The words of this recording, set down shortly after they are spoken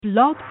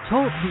Blog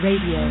Talk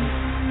Radio.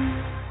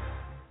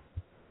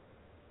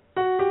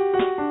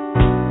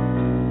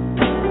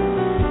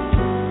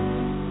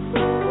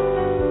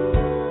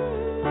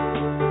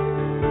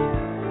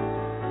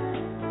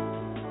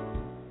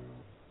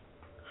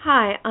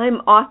 Hi, I'm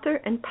author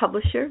and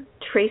publisher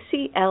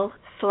Tracy L.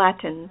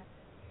 Slatton.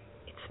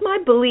 It's my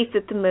belief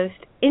that the most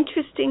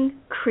interesting,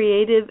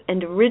 creative,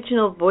 and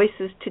original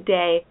voices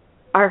today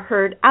are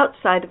heard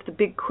outside of the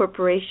big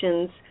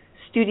corporations,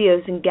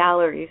 studios, and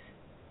galleries.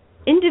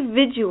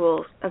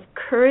 Individuals of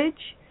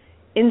courage,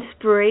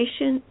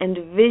 inspiration, and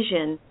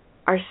vision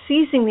are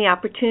seizing the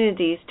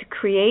opportunities to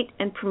create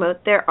and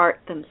promote their art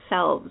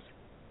themselves.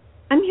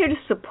 I'm here to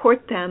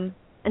support them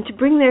and to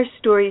bring their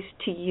stories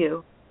to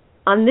you.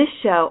 On this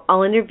show,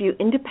 I'll interview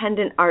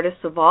independent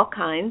artists of all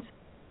kinds,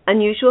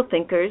 unusual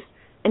thinkers,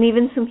 and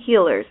even some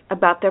healers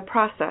about their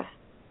process.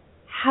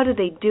 How do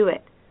they do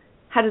it?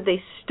 How do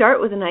they start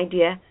with an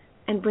idea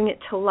and bring it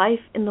to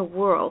life in the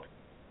world?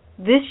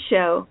 This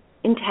show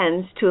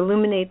intends to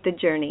illuminate the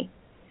journey.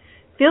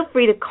 Feel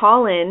free to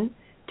call in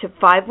to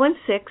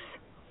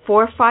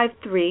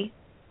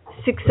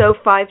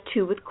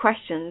 516-453-6052 with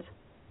questions,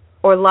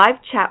 or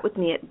live chat with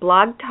me at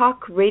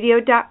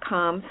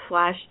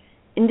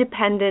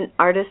blogtalkradio.com/independent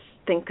artists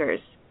thinkers.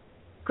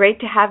 Great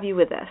to have you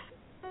with us.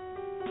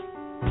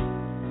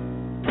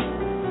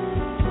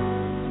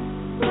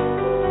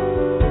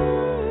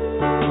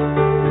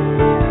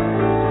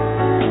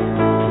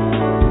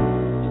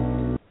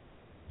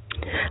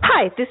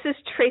 Hi, this is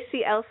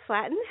Tracy L.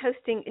 Slatton,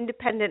 hosting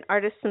Independent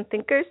Artists and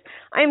Thinkers.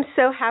 I am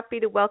so happy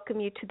to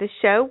welcome you to the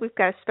show. We've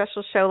got a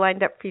special show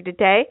lined up for you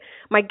today.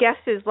 My guest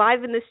is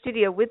live in the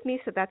studio with me,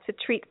 so that's a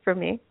treat for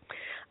me.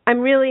 I'm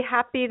really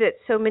happy that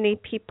so many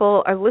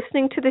people are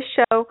listening to the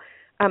show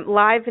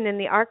live and in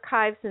the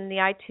archives and the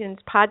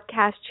iTunes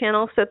podcast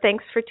channel, so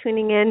thanks for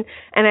tuning in,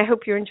 and I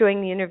hope you're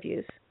enjoying the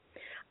interviews.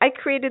 I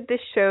created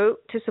this show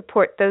to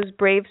support those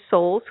brave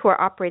souls who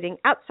are operating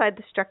outside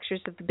the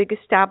structures of the big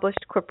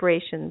established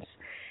corporations.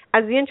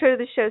 As the intro to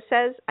the show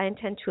says, I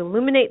intend to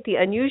illuminate the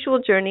unusual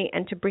journey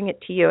and to bring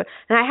it to you.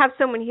 And I have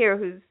someone here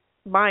whose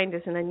mind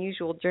is an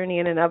unusual journey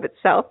in and of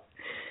itself,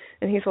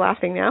 and he's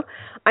laughing now.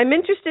 I'm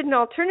interested in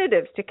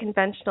alternatives to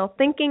conventional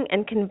thinking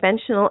and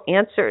conventional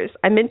answers.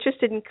 I'm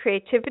interested in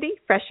creativity,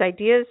 fresh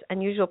ideas,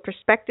 unusual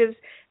perspectives,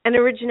 and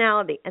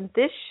originality, and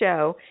this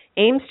show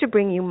aims to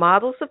bring you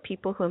models of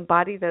people who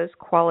embody those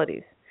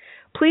qualities.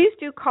 Please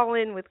do call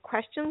in with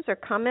questions or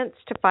comments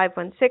to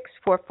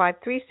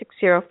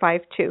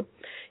 516-453-6052.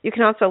 You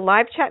can also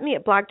live chat me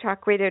at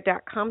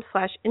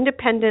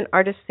blogtalkradio.com/independent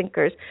artist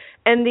thinkers.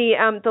 And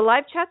the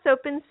live chat's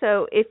open,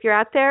 so if you're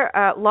out there,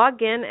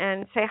 log in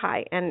and say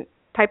hi and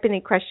type any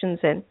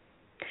questions in.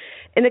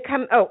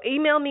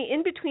 Email me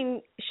in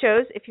between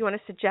shows if you want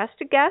to suggest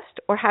a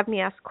guest or have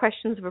me ask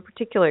questions of a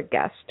particular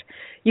guest.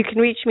 You can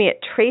reach me at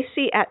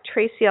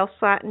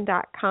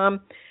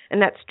tracy@tracylslatton.com,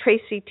 and that's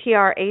Tracy,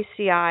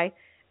 Traci,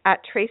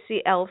 at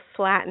Tracy L.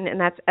 Slatton,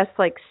 and that's S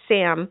like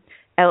Sam,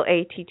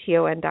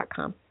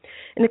 LATTON.com.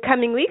 In the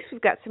coming weeks, we've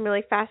got some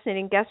really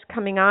fascinating guests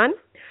coming on.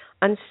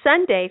 On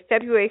Sunday,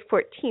 February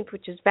 14th,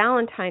 which is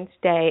Valentine's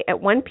Day, at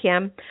 1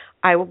 p.m.,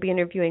 I will be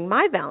interviewing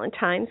my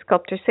Valentine,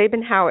 sculptor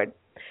Sabin Howard.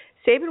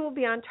 Sabin will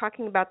be on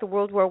talking about the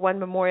World War I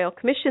Memorial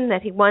Commission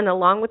that he won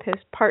along with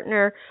his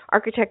partner,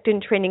 architect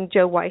in training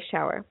Joe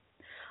Weishauer.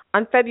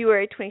 On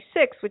February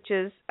 26th, which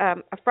is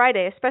a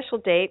Friday, a special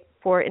date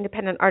for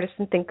independent artists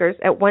and thinkers,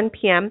 at 1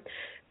 p.m.,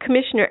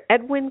 Commissioner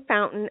Edwin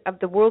Fountain of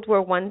the World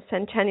War I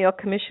Centennial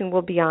Commission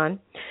will be on.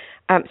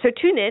 So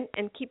tune in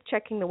and keep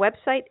checking the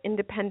website,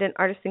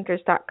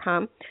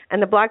 independentartistthinkers.com,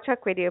 and the Blog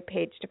Talk Radio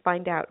page to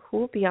find out who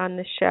will be on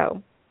the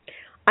show.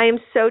 I am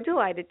so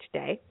delighted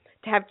today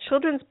to have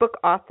children's book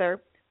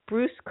author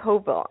Bruce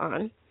Coville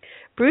on.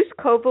 Bruce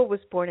Coville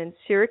was born in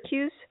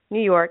Syracuse,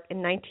 New York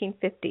in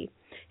 1950.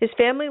 His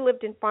family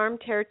lived in farm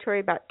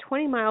territory about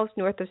 20 miles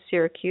north of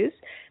Syracuse,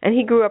 and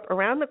he grew up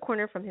around the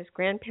corner from his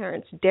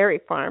grandparents' dairy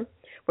farm,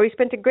 where he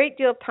spent a great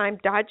deal of time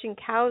dodging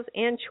cows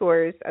and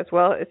chores as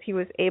well as he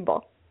was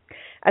able.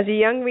 As a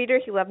young reader,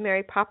 he loved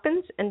Mary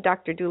Poppins and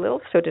Dr.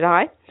 Dolittle, so did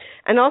I,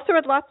 and also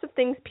read lots of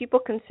things people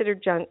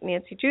considered junk: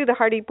 Nancy Drew, the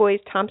Hardy Boys,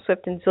 Tom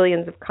Swift, and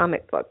zillions of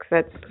comic books.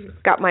 That's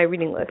got my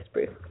reading list,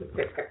 Bruce.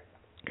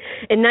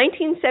 In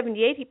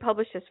 1978, he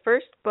published his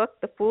first book,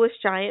 The Foolish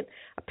Giant,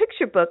 a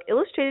picture book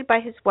illustrated by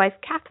his wife,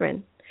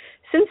 Catherine.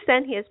 Since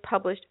then, he has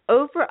published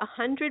over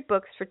 100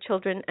 books for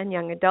children and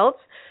young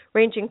adults,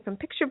 ranging from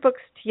picture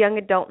books to young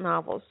adult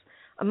novels.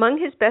 Among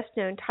his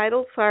best-known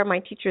titles are My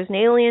Teacher's an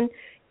Alien,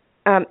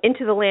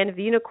 Into the Land of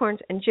the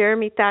Unicorns, and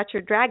Jeremy Thatcher,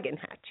 Dragon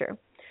Hatcher.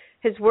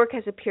 His work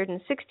has appeared in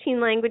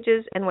 16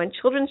 languages and won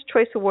Children's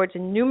Choice Awards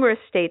in numerous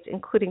states,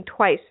 including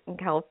twice in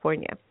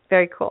California.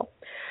 Very cool.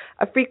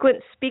 A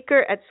frequent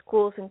speaker at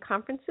schools and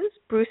conferences,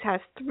 Bruce has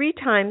 3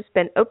 times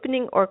been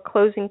opening or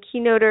closing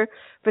keynoter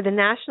for the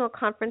National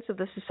Conference of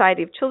the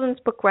Society of Children's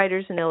Book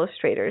Writers and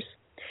Illustrators.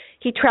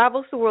 He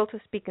travels the world to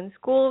speak in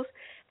schools,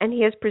 and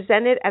he has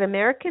presented at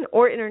American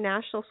or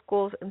international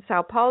schools in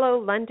Sao Paulo,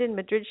 London,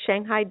 Madrid,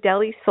 Shanghai,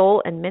 Delhi,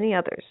 Seoul, and many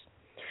others.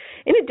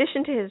 In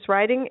addition to his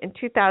writing, in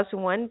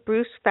 2001,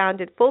 Bruce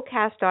founded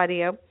Fullcast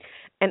Audio,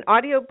 an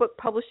audiobook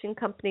publishing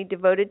company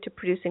devoted to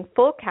producing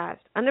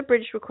full-cast,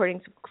 unabridged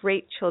recordings of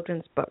great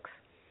children's books.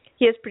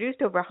 He has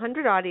produced over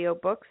 100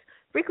 audiobooks,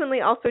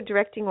 frequently also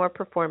directing or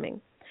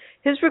performing.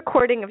 His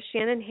recording of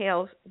Shannon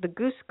Hale's The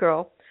Goose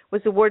Girl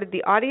was awarded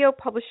the Audio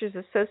Publishers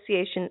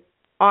Association,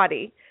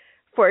 Audie,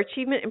 for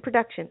achievement in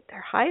production,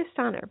 their highest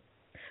honor.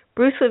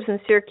 Bruce lives in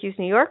Syracuse,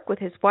 New York, with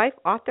his wife,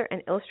 author,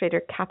 and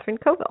illustrator Catherine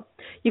Coville.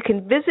 You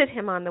can visit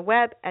him on the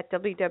web at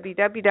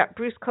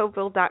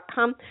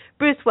www.brucecoville.com.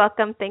 Bruce,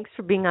 welcome. Thanks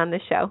for being on the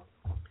show.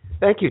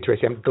 Thank you,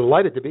 Tracy. I'm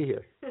delighted to be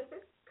here.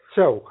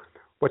 So,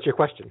 what's your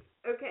question?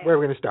 Okay. Where are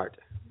we going to start?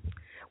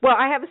 Well,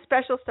 I have a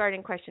special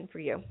starting question for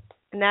you,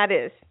 and that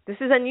is, this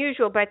is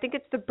unusual, but I think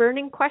it's the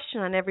burning question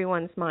on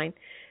everyone's mind.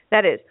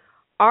 That is,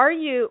 are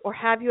you or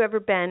have you ever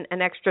been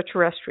an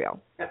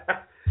extraterrestrial?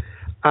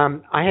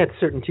 I had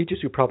certain teachers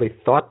who probably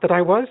thought that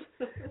I was.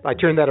 I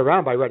turned that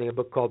around by writing a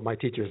book called My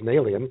Teacher's an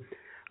Alien.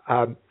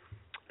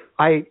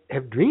 I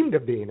have dreamed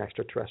of being an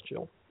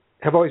extraterrestrial,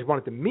 have always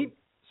wanted to meet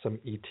some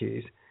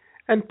ETs.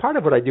 And part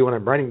of what I do when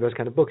I'm writing those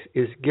kind of books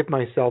is give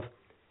myself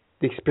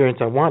the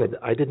experience I wanted.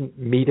 I didn't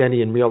meet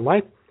any in real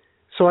life,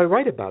 so I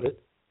write about it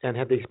and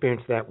have the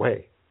experience that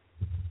way.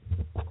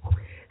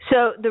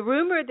 So the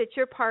rumor that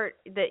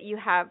that you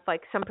have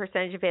like some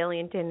percentage of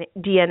alien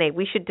DNA,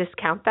 we should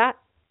discount that?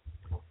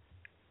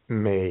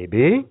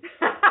 Maybe.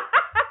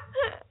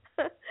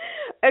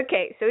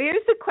 Okay, so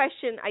here's the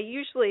question I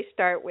usually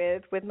start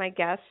with my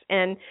guests,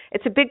 and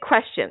it's a big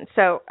question.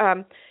 So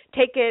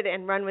take it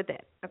and run with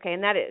it. Okay,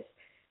 and that is,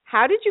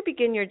 how did you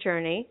begin your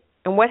journey,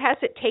 and what has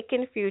it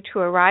taken for you to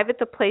arrive at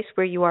the place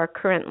where you are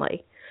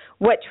currently?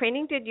 What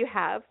training did you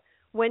have?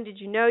 When did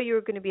you know you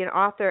were going to be an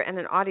author and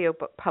an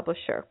audiobook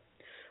publisher?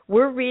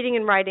 Were reading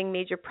and writing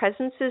major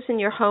presences in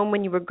your home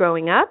when you were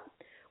growing up?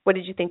 What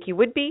did you think you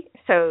would be?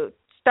 So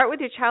start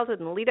with your childhood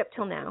and lead up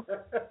till now.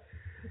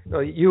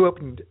 Well, you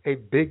opened a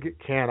big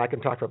can. I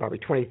can talk for probably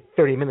 20,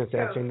 30 minutes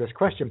answering this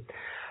question.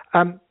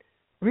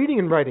 Reading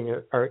and writing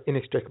are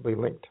inextricably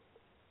linked.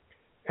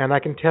 And I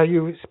can tell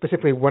you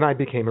specifically when I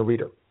became a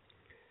reader.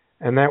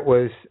 And that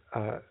was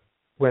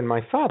when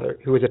my father,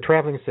 who was a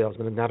traveling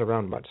salesman and not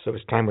around much, so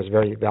his time was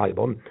very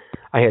valuable.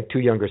 I had 2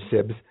 younger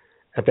sibs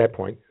at that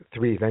point,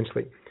 3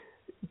 eventually.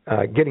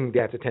 Getting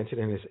Dad's attention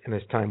in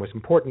his time was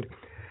important.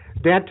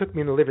 Dad took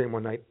me in the living room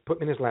one night, put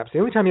me in his lap. It's the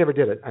only time he ever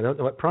did it. I don't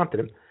know what prompted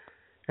him.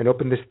 And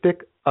opened this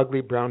thick,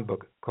 ugly brown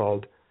book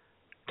called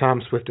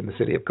Tom Swift and the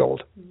City of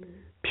Gold. Mm-hmm.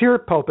 Pure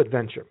pulp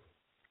adventure.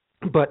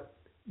 But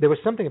there was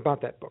something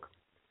about that book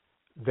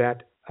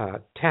that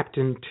tapped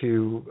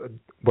into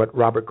what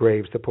Robert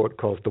Graves, the poet,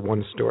 calls the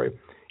one story.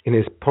 In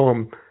his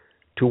poem,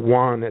 To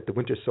Juan at the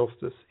Winter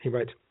Solstice, he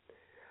writes,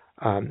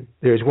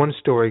 there is one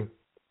story,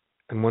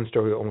 and one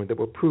story only, that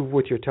will prove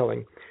what you're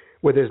telling,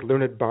 whether it's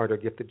learned bard or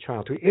gifted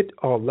child. To it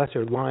all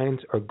lesser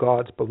lines or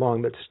gods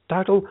belong that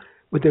startle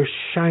with their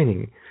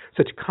shining,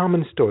 such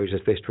common stories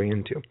as they stray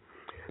into.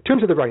 In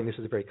terms of the writing, this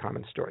is a very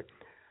common story.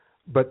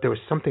 But there was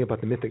something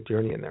about the mythic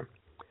journey in there.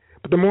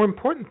 But the more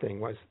important thing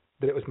was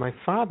that it was my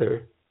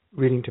father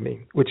reading to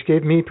me, which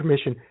gave me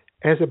permission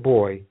as a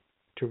boy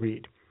to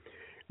read.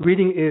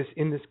 Reading is,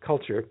 in this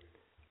culture,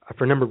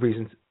 for a number of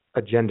reasons,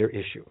 a gender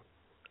issue.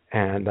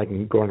 And I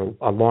can go on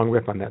a long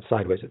riff on that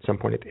sideways at some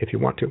point if you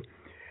want to.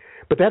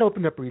 But that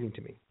opened up reading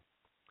to me.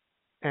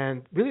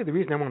 And really the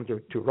reason I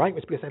wanted to write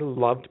was because I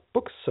loved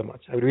books so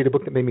much. I would read a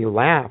book that made me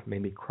laugh,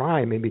 made me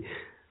cry, made me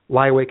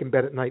lie awake in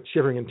bed at night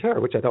shivering in terror,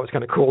 which I thought was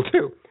kind of cool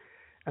too.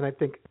 And I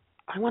think,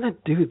 I want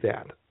to do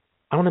that.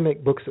 I want to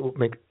make books that will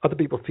make other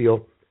people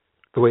feel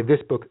the way this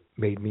book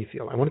made me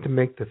feel. I wanted to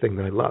make the thing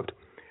that I loved.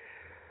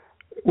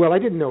 Well, I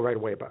didn't know right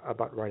away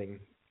about writing.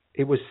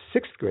 It was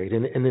 6th grade,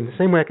 and in the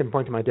same way I can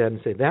point to my dad and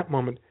say that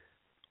moment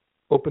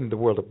opened the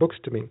world of books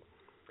to me.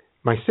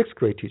 My 6th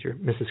grade teacher,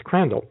 Mrs.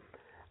 Crandall,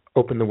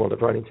 opened the world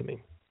of writing to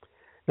me.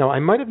 Now, I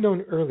might have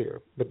known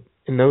earlier, but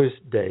in those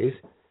days,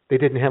 they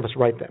didn't have us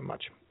write that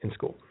much in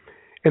school.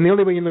 And the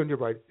only way you learn to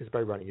write is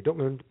by writing. You don't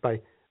learn by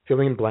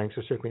filling in blanks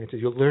or circling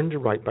answers. You'll learn to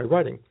write by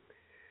writing.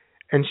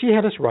 And she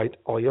had us write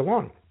all year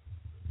long.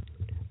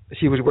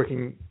 She was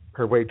working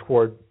her way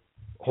toward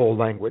whole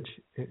language,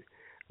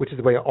 which is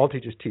the way all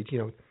teachers teach. You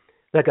know,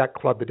 that got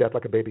clubbed to death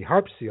like a baby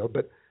harp seal,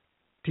 but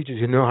teachers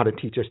who know how to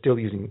teach are still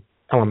using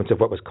elements of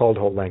what was called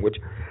whole language.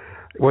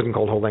 It wasn't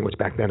called whole language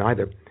back then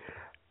either.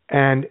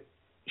 And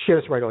she had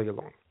us write all year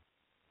long.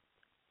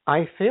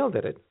 I failed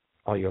at it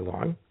all year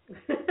long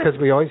because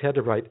we always had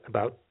to write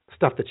about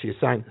stuff that she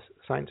assigned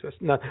to us.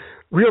 Now,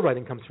 real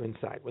writing comes from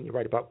inside, when you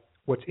write about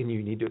what's in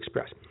you need to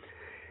express.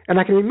 And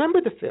I can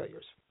remember the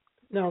failures.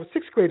 Now,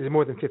 6th grade is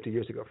more than 50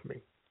 years ago for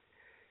me.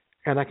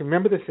 And I can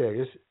remember the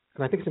failures,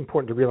 and I think it's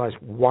important to realize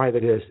why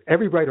that is.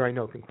 Every writer I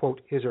know can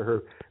quote his or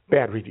her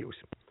bad reviews.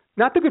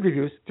 Not the good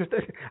reviews, just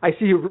I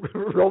see you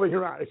rolling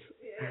your eyes.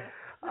 Yeah.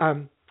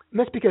 And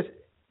that's because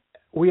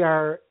we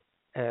are,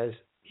 as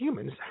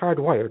humans,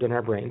 hardwired in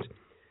our brains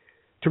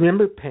to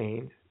remember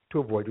pain to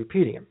avoid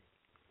repeating it.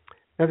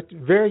 Now, it's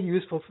a very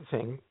useful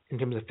thing in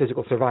terms of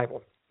physical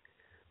survival.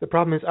 The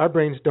problem is our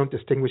brains don't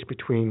distinguish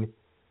between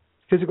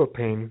physical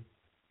pain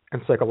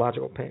and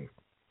psychological pain,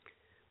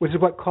 which is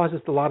what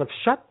causes a lot of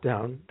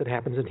shutdown that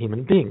happens in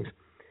human beings.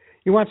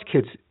 You watch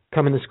kids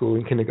come into school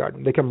in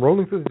kindergarten. They come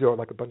rolling through the door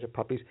like a bunch of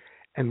puppies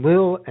and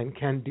will and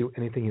can do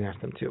anything you ask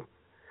them to.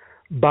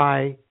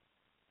 By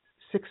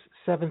 6th,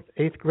 7th,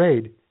 8th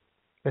grade,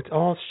 that's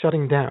all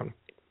shutting down.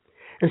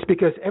 And it's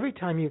because every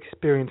time you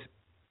experience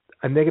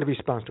a negative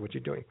response to what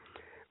you're doing,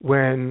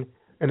 when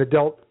an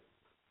adult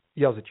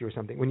yells at you or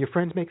something, when your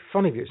friends make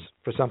fun of you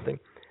for something,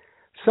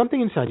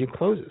 something inside you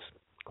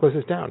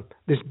closes down.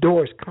 This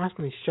door is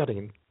constantly shutting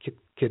in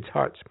kids'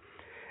 hearts.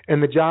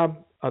 And the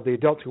job of the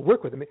adults who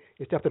work with them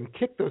is to help them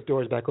kick those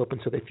doors back open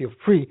so they feel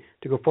free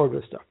to go forward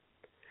with stuff.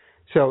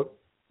 So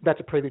that's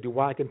a prelude to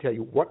why I can tell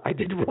you what I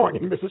did wrong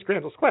in Mrs.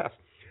 Crandall's class.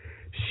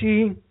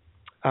 She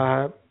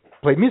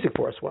played music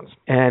for us once,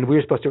 and we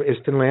were supposed to, it was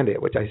Finlandia,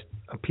 which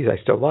a piece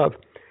I still love.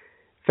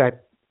 In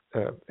fact,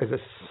 as a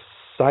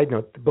side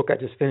note, the book I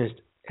just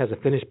finished has a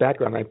Finnish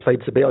background. I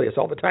played Sibelius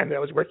all the time that I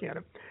was working on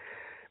it.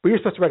 We were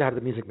supposed to write how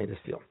the music made us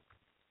feel.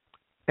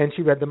 And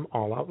she read them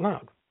all out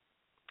loud.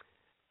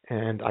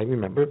 And I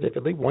remember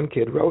vividly, one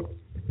kid wrote,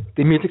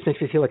 "The music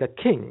makes me feel like a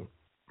king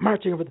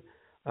marching over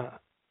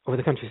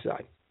the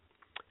countryside."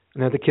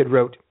 Another kid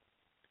wrote,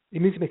 "The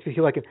music makes me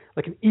feel like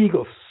an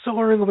eagle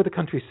soaring over the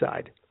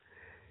countryside."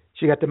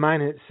 She got to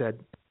mine and it said,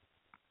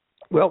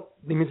 "Well,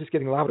 the music's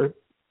getting louder.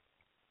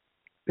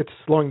 It's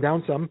slowing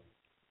down some.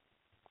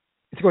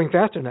 It's going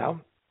faster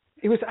now."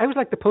 I was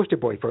like the poster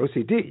boy for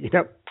OCD, you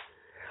know.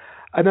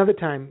 Another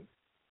time,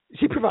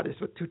 she provided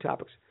us with two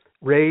topics: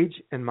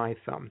 rage and my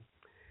thumb.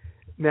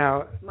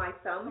 Now,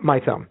 my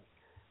thumb.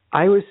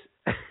 I was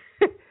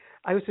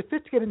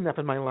sophisticated enough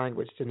in my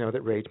language to know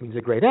that rage means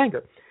a great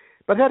anger,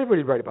 but I had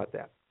everybody right about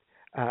that.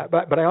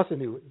 But I also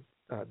knew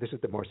this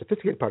is the more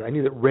sophisticated part. I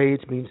knew that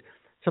rage means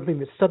something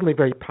that's suddenly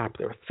very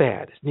popular, a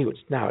fad. It's new. It's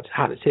now. It's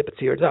hot. It's hip. It's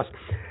here. It's us.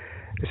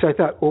 So I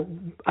thought, well,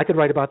 I could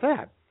write about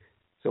that.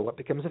 So what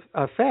becomes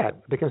a fad?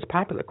 It becomes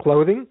popular.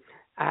 Clothing.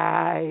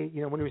 When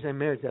we were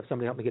married, to have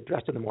somebody help me get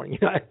dressed in the morning.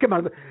 I come out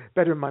of the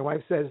bedroom. My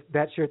wife says,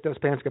 "That shirt, those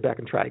pants, go back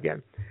and try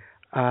again."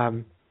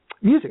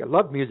 Music. I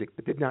loved music,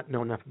 but did not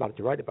know enough about it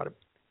to write about it.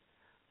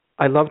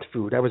 I loved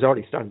food. I was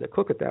already starting to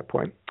cook at that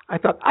point. I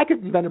thought I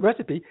could invent a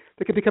recipe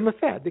that could become a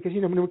fad because,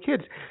 when we were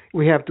kids,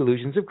 we have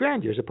delusions of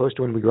grandeur as opposed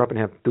to when we grew up and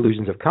have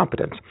delusions of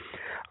competence.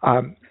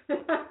 I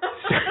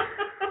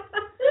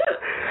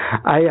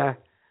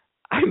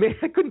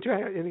couldn't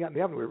try anything out in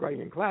the oven. We were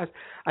writing in class.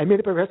 I made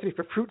up a recipe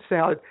for fruit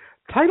salad,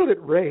 titled it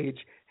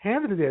Rage,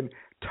 handed it in,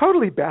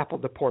 totally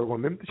baffled the poor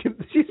woman.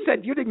 She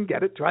said, "You didn't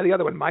get it. Try the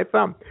other one, my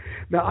thumb."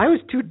 Now, I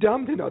was too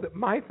dumb to know that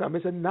my thumb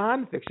is a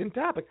nonfiction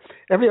topic.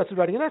 Everybody else was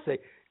writing an essay.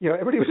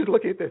 Everybody was just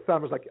looking at their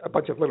thumb. It was like a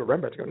bunch of little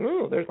Rembrandts going,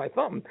 "Oh, there's my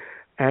thumb,"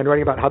 and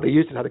writing about how they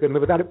used it, how they couldn't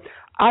live without it.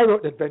 I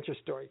wrote an adventure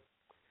story.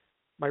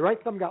 My right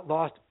thumb got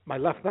lost. My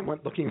left thumb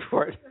went looking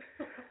for it.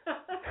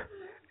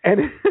 And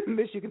in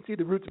this, you can see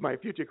the roots of my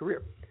future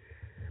career.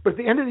 But at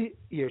the end of the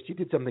year, she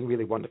did something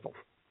really wonderful.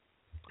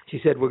 She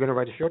said, "We're going to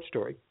write a short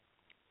story."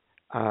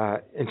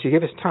 And she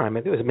gave us time.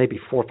 It was maybe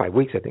 4 or 5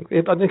 weeks, I think.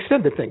 An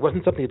extended thing. It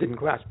wasn't something you did in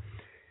class.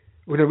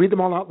 We're going to read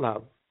them all out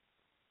loud.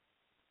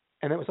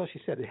 And that was all she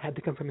said. It had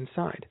to come from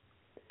inside.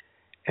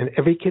 And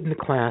every kid in the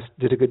class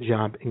did a good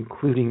job,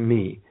 including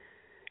me.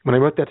 When I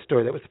wrote that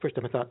story, that was the first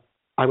time I thought,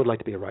 I would like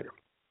to be a writer.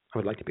 I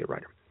would like to be a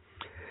writer.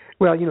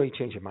 Well, you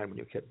change your mind when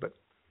you're a kid. But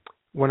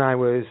when I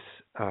was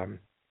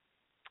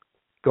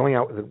going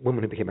out with a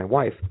woman who became my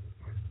wife,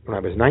 when I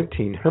was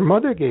 19, her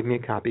mother gave me a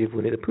copy of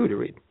Winnie the Pooh to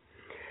read.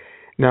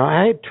 Now,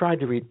 I had tried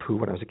to read Pooh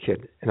when I was a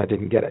kid, and I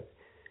didn't get it,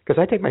 because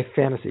I take my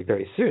fantasy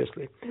very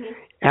seriously. Mm-hmm.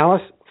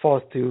 Alice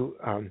falls through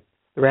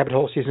the rabbit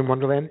hole, she's in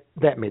Wonderland.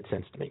 That made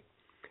sense to me.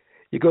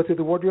 You go through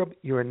the wardrobe,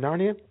 you're in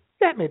Narnia.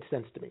 That made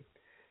sense to me.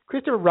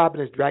 Christopher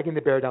Robin is dragging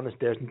the bear down the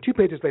stairs, and 2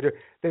 pages later,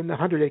 they're in the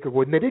 100-acre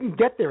wood, and they didn't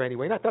get there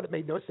anyway, and I thought it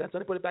made no sense,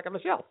 and I put it back on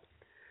the shelf.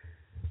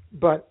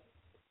 But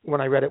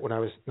when I read it when I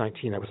was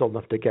 19, I was old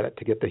enough to get it,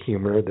 to get the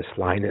humor, the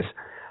slyness,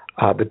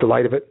 the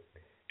delight of it.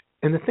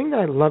 And the thing that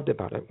I loved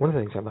about it, one of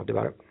the things I loved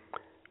about it,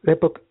 that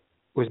book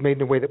was made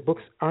in a way that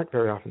books aren't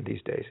very often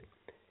these days.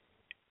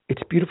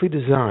 It's beautifully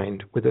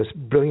designed with those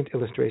brilliant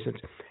illustrations.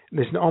 And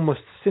there's an almost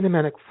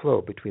cinematic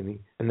flow between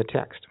and the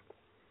text.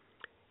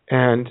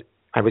 And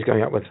I was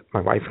going out with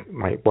my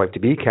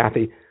wife-to-be,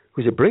 Kathy,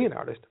 who's a brilliant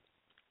artist.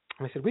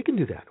 And I said, we can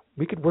do that.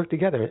 We could work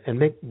together and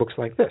make books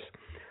like this.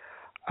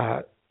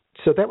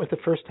 So that was the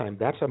first time.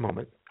 That's a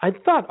moment. I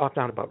thought off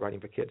and on about writing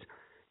for kids.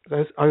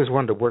 I always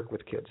wanted to work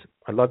with kids.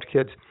 I loved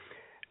kids.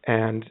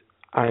 And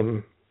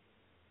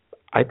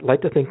I'd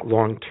like to think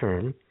long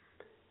term,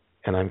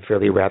 and I'm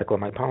fairly radical in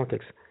my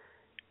politics.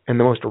 And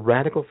the most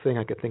radical thing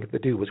I could think of to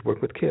do was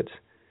work with kids.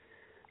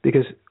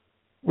 Because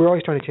we're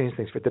always trying to change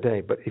things for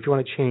today, but if you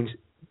want to change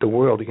the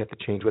world, you have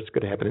to change what's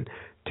going to happen in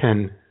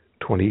 10,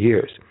 20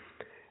 years.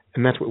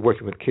 And that's what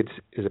working with kids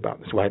is about.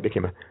 That's why I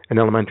became an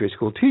elementary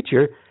school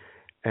teacher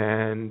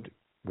and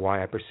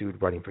why I pursued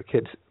writing for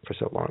kids for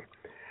so long.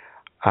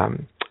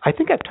 I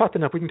think I've talked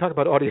enough. We can talk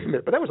about audio in a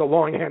minute, but that was a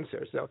long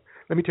answer. So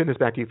let me turn this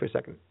back to you for a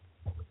second.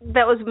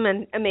 That was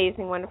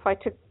amazing, wonderful. I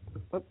took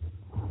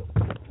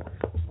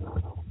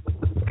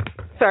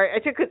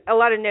a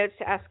lot of notes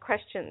to ask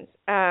questions.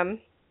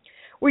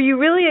 Were you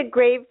really a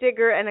grave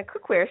digger and a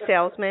cookware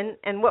salesman,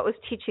 and what was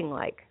teaching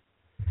like?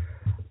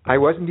 I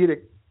was indeed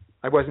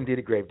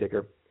a grave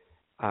digger.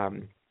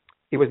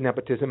 It was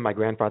nepotism. My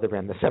grandfather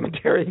ran the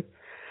cemetery.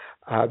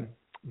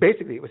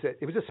 Basically, it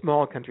was a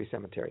small country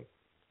cemetery,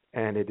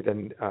 and it had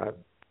been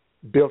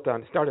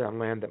started on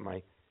land that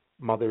my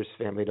mother's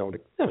family had owned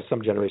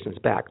some generations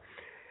back.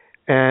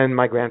 And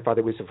my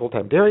grandfather was a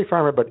full-time dairy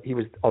farmer, but he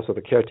was also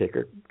the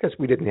caretaker because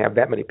we didn't have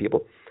that many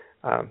people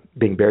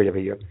being buried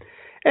every year.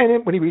 And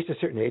then when he reached a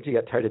certain age, he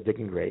got tired of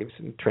digging graves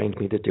and trained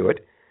me to do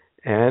it.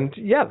 And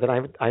then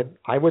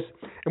I was,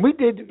 and we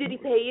did. Did he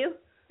pay you?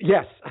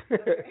 Yes.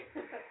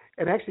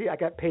 And actually, I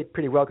got paid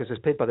pretty well because I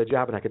was paid by the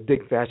job, and I could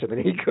dig faster than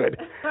he could.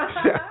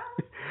 So,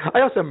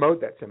 I also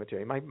mowed that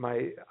cemetery.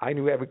 I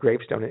knew every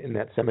gravestone in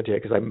that cemetery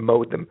because I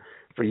mowed them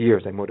for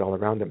years. I mowed all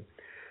around them.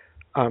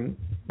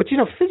 But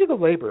physical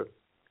labor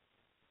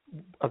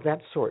of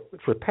that sort,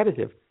 it's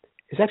repetitive,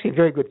 is actually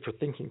very good for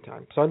thinking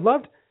time. So I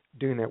loved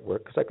doing that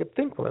work because I could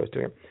think while I was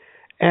doing it.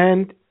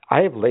 And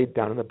I have laid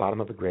down in the bottom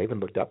of a grave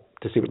and looked up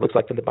to see what it looks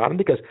like from the bottom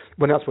because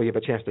when else will you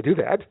have a chance to do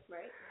that?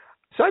 Right.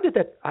 So I did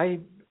that. I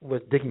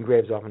was digging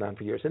graves off and on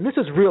for years. And this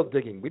is real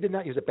digging. We did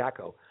not use a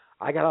backhoe.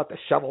 I got out the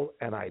shovel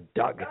and I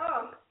dug.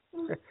 Oh.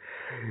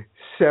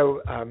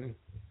 So,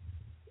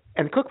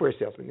 and cookware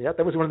salesman. Yeah,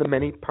 that was one of the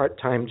many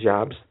part-time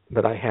jobs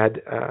that I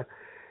had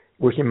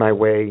working my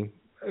way,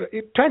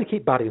 trying to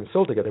keep body and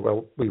soul together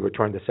while we were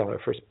trying to sell our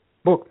first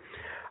book.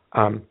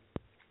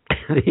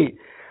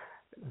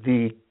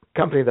 The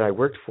company that I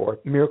worked for,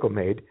 Miracle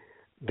Made,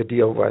 the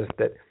deal was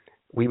that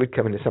we would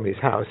come into somebody's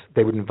house.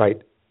 They would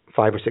invite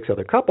 5 or 6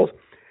 other couples,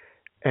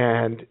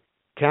 and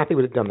Kathy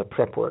would have done the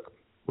prep work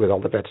with all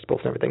the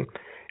vegetables and everything,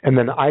 and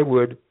then I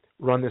would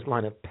run this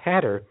line of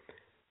patter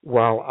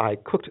while I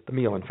cooked the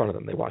meal in front of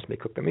them. They watched me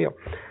cook the meal,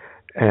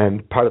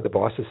 and part of the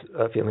boss's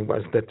feeling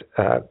was that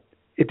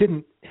you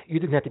didn't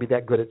have to be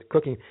that good at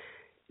cooking.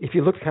 If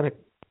you looked kind of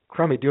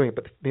crummy doing it,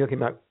 but the meal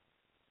came out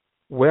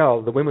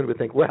well, the women would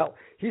think, well,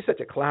 he's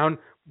such a clown.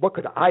 What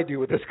could I do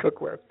with this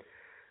cookware?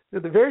 The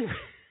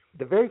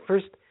very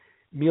first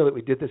meal that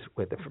we did this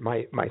with, for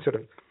my sort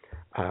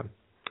of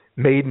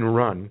maiden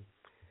run,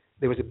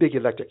 there was a big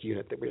electric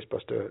unit that we were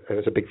supposed to, it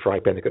was a big fry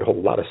pan that could hold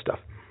a lot of stuff.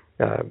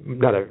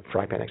 Not a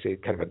fry pan, actually,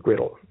 kind of a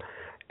griddle.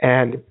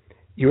 And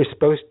you were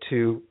supposed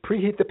to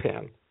preheat the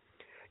pan.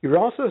 You were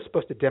also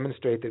supposed to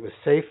demonstrate that it was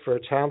safe for a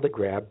child to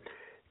grab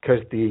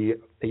because the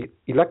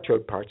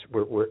electrode parts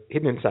were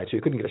hidden inside, so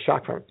you couldn't get a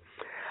shock from it.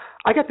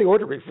 I got the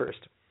order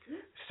reversed.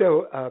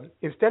 So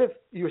instead of,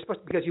 you were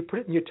supposed to, because you put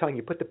it in your tongue,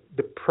 you put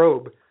the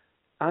probe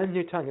on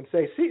your tongue and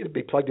say, see, it'd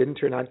be plugged in,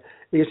 turn on.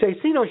 And you say,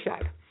 see no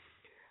shock.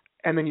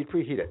 And then you'd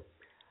preheat it,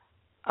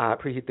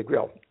 preheat the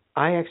grill.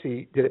 I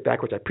actually did it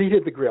backwards. I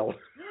preheated the grill,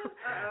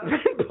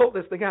 then pulled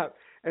this thing out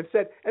and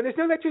said, and there's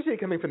no electricity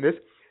coming from this.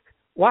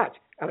 Watch.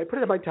 And I put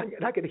it on my tongue,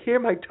 and I could hear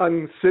my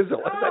tongue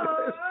sizzle.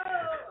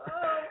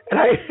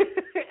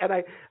 And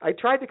I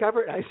tried to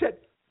cover it, and I said,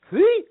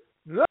 see,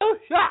 no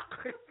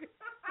shock.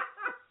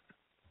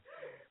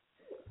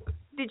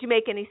 Did you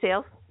make any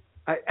sales?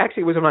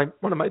 Actually, it was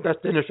one of my best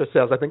initial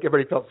sales. I think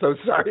everybody felt so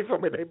sorry for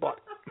me. They bought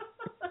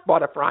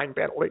a frying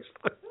pan at least.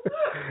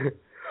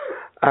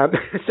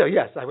 So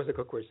yes, I was a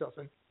cookware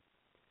salesman.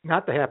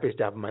 Not the happiest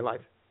job of my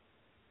life.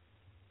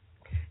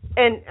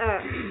 And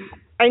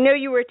I know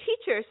you were a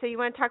teacher, so you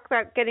want to talk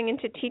about getting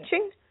into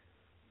teaching?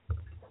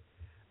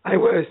 I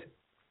was.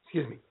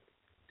 Excuse me.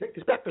 Take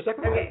this back for a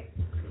second. Okay.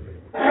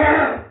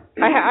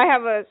 I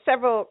have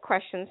several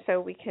questions, so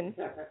we can,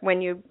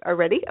 when you are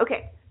ready.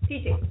 Okay,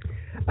 teaching.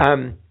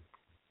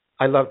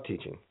 I love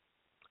teaching.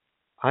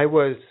 I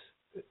was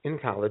in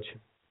college,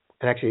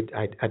 and actually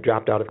I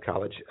dropped out of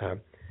college.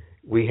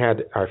 We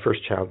had our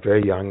first child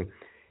very young,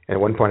 and at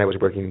one point I was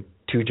working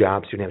 2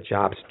 jobs, 2.5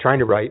 jobs, trying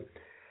to write,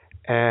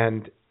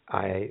 and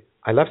I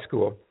left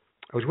school.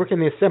 I was working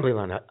in the assembly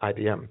line at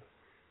IBM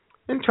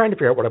and trying to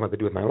figure out what I wanted to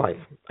do with my life.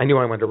 I knew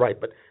I wanted to write,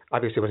 but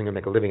obviously I wasn't going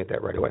to make a living at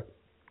that right away.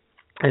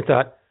 I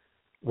thought,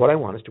 what I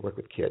want is to work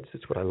with kids.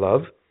 It's what I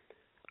love.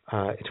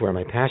 It's where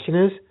my passion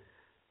is.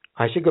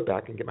 I should go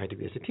back and get my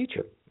degree as a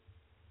teacher.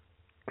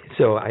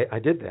 So I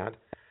did that.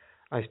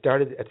 I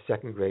started at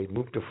 2nd grade,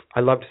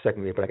 I loved 2nd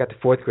grade, but I got to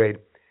 4th grade,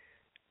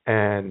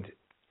 and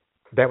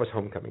that was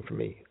homecoming for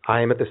me. I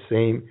am at the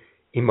same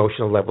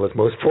emotional level as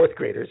most 4th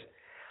graders.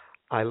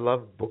 I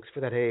love books for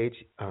that age.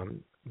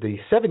 The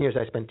 7 years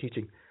I spent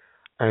teaching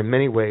are in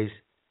many ways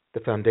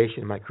the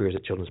foundation of my career as a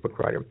children's book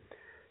writer,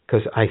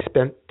 because I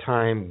spent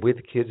time with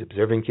kids,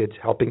 observing kids,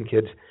 helping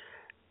kids,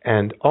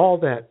 and all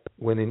that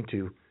went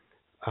into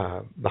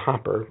the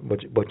hopper,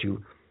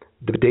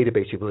 the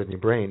database you build in your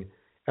brain,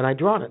 and I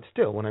draw on it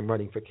still when I'm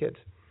writing for kids.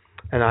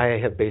 And I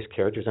have based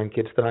characters on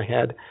kids that I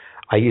had.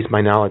 I use my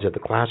knowledge of the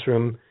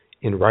classroom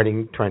in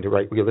writing, trying to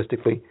write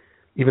realistically.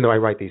 Even though I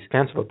write these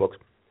fanciful books,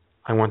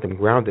 I want them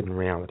grounded in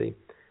reality.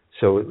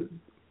 So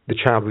the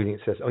child reading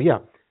it says, oh, yeah,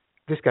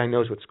 this guy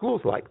knows what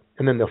school's like,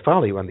 and then they'll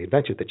follow you on the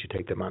adventure that you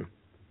take them on.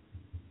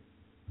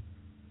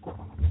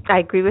 I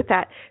agree with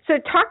that. So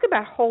talk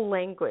about whole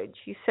language.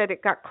 You said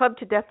it got clubbed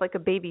to death like a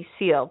baby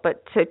seal,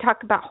 but so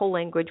talk about whole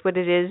language, what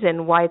it is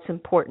and why it's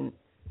important.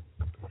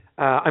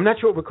 I'm not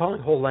sure what we're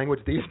calling whole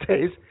language these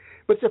days,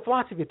 but it's a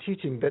philosophy of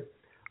teaching that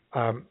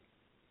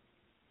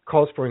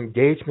calls for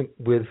engagement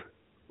with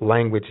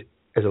language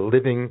as a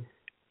living,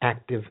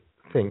 active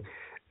thing,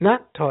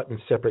 not taught in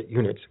separate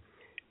units.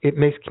 It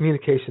makes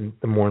communication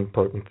the more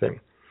important thing.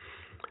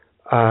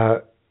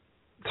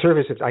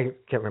 Surveys, I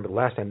can't remember the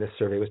last time this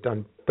survey was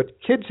done, but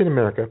kids in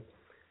America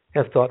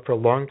have thought for a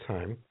long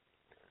time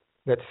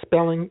that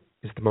spelling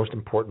is the most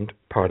important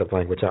part of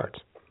language arts.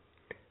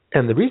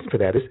 And the reason for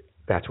that is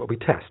that's what we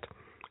test.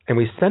 And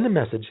we send a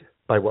message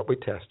by what we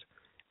test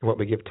and what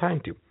we give time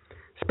to.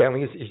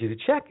 Spelling is easy to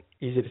check,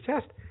 easy to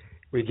test.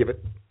 We give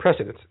it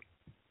precedence.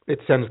 It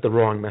sends the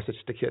wrong message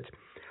to kids.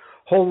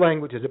 Whole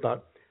language is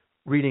about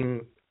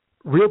reading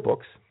real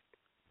books.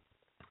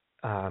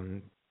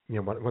 One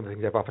of the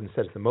things I've often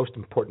said is the most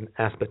important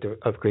aspect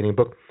of creating a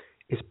book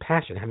is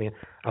passion, having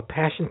a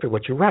passion for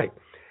what you write.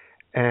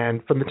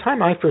 And from the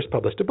time I first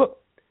published a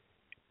book,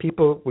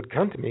 people would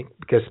come to me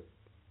because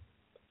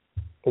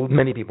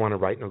many people want to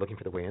write and are looking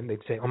for the way in. They'd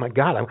say, oh, my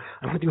God, I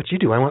want to do what you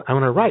do. I want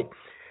to write.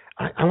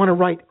 I want to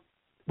write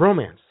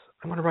romance.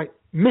 I want to write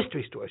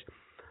mystery stories.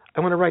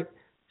 I want to write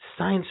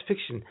science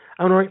fiction.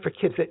 I want to write for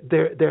kids.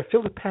 They're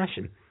filled with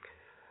passion.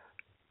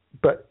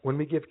 But when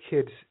we give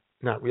kids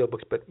not real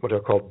books, but what are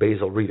called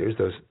basal readers,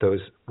 those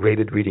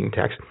rated reading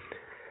texts,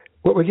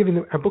 what we're giving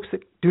them are books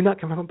that do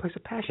not come from a place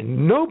of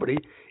passion. Nobody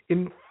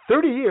in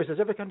 30 years has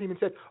ever come to me and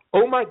said,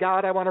 oh, my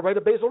God, I want to write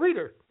a basal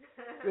reader.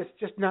 It's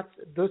just not,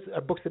 those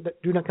are books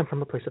that do not come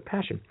from a place of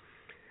passion.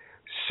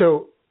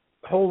 So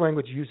whole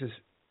language uses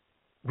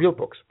real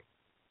books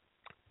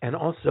and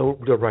also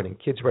real writing.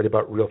 Kids write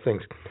about real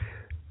things.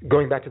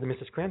 Going back to the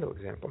Mrs. Crandall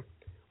example,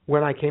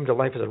 when I came to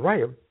life as a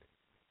writer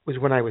was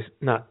when I was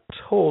not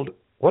told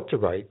what to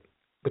write,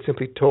 but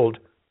simply told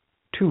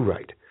to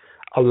write,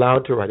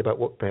 allowed to write about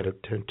what mattered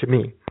to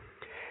me.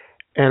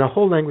 And a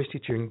whole language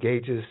teacher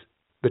engages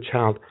the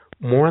child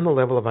more on the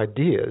level of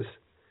ideas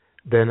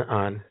than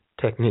on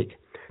technique.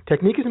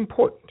 Technique is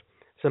important.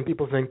 Some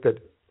people think that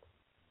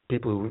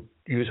people who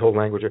use whole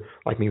language, or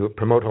like me who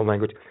promote whole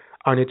language,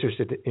 aren't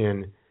interested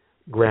in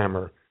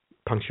grammar,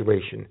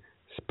 punctuation,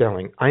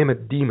 spelling. I am a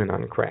demon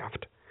on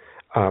craft.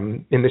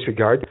 In this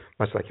regard,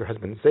 much like your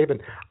husband Sabin,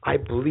 I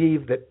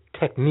believe that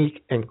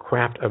technique and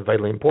craft are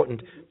vitally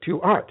important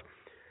to art.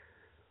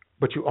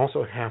 But you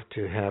also have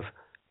to have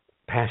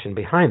passion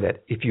behind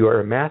that. If you are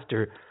a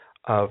master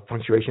of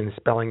punctuation and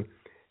spelling,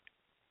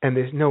 and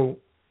there's no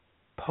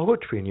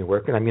poetry in your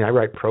work, and I mean I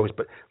write prose,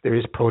 but there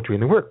is poetry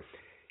in the work.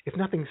 If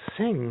nothing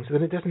sings,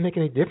 then it doesn't make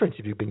any difference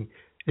if you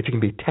can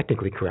be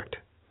technically correct.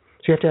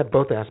 So you have to have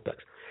both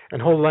aspects.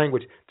 And whole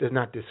language does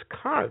not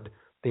discard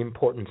the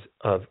importance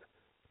of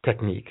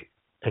technique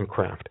and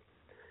craft,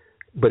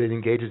 but it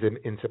engages them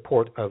in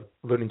support of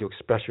learning to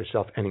express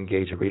yourself and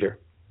engage a reader.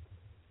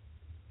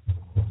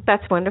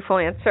 That's a wonderful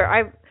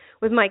answer.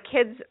 With my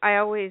kids, I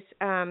always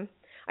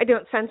I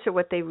don't censor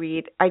what they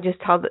read. I just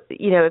tell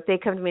if they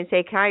come to me and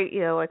say, can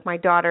I, like my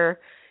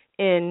daughter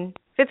in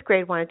 5th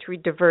grade wanted to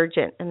read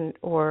Divergent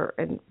or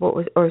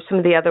some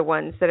of the other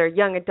ones that are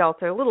young adults.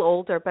 They're a little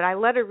older, but I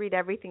let her read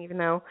everything, even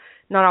though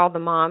not all the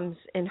moms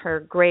in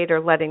her grade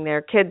are letting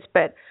their kids.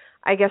 But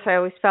I guess I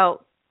always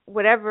felt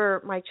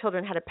whatever my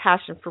children had a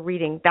passion for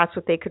reading, that's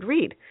what they could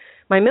read.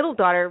 My middle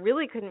daughter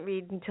really couldn't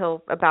read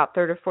until about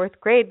 3rd or 4th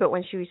grade, but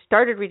when she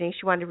started reading,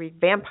 she wanted to read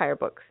vampire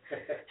books.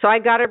 So I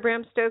got her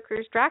Bram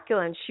Stoker's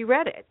Dracula, and she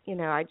read it.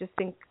 I just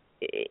think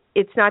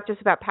it's not just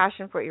about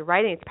passion for what you're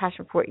writing, it's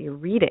passion for what you're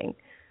reading.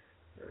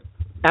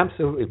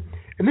 Absolutely.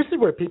 And this is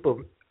where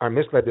people are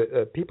misled,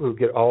 people who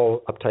get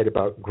all uptight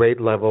about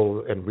grade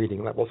level and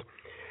reading levels,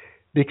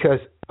 because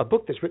a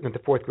book that's written at the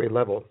 4th grade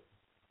level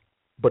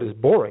but is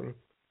boring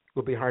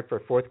will be hard for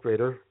a 4th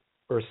grader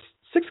or a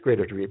 6th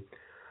grader to read.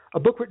 A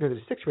book written at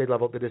the 6th grade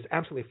level that is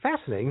absolutely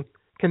fascinating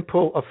can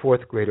pull a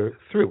 4th grader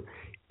through.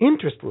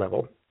 Interest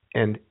level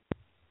and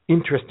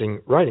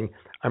interesting writing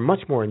are much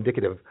more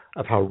indicative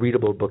of how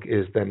readable a book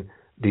is than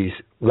these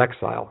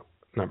Lexile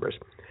numbers.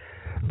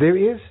 There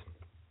is,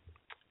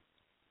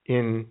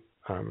 in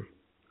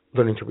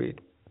learning to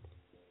read,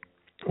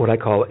 what I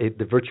call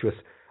the virtuous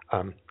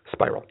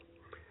spiral.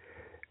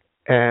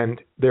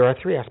 And there are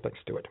 3 aspects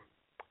to it.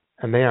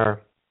 And they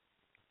are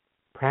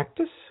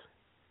practice,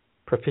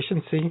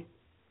 proficiency,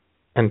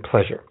 and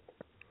pleasure.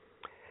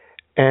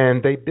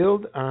 And they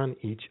build on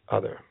each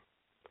other.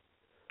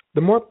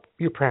 The more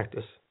you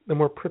practice, the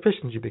more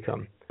proficient you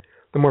become.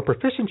 The more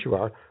proficient you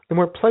are, the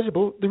more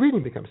pleasurable the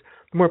reading becomes.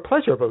 The more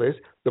pleasurable it is,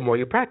 the more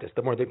you practice.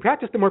 The more you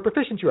practice, the more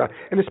proficient you are.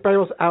 And it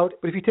spirals out.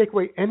 But if you take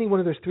away any one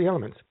of those 3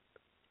 elements,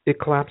 it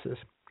collapses.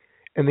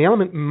 And the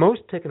element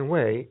most taken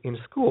away in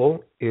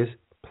school is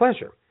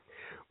pleasure.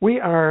 We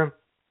are,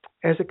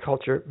 as a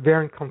culture,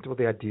 very uncomfortable with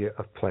the idea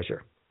of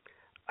pleasure.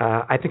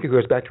 I think it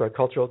goes back to our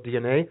cultural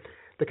DNA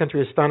the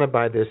country is founded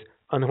by this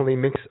unholy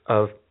mix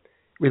of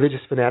religious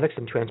fanatics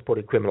and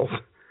transported criminals.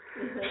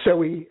 So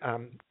we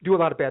do a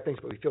lot of bad things,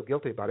 but we feel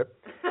guilty about it.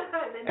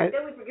 and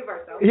then we forgive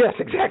ourselves. Yes,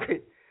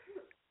 exactly.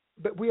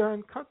 But we are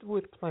uncomfortable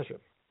with pleasure.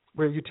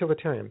 We're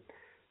utilitarian.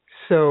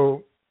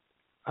 So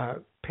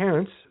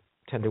parents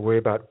tend to worry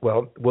about,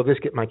 well, will this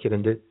get my kid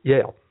into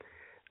Yale?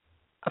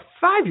 A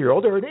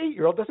 5-year-old or an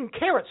 8-year-old doesn't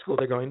care what school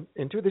they're going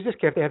into. They just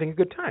care if they're having a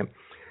good time.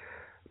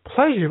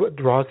 Pleasure is what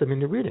draws them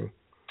into reading.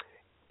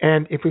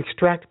 And if we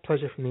extract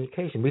pleasure from the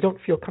occasion, we don't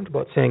feel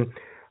comfortable saying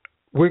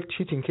we're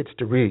teaching kids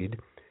to read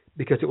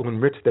because it will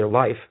enrich their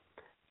life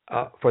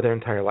for their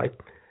entire life.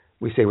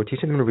 We say we're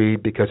teaching them to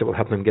read because it will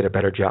help them get a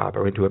better job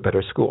or into a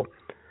better school.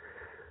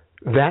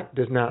 That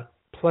does not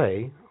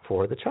play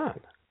for the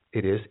child.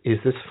 It is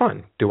this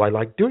fun? Do I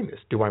like doing this?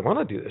 Do I want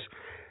to do this?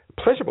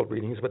 Pleasurable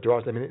reading is what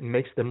draws them in and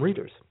makes them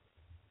readers.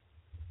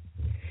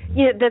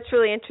 Yeah, that's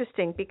really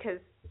interesting because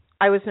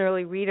I was an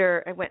early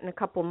reader. I went in a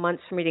couple of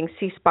months from reading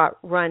C-Spot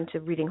Run to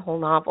reading whole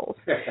novels.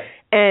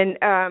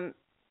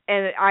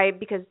 And I,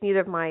 because neither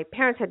of my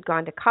parents had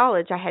gone to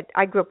college,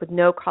 I grew up with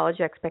no college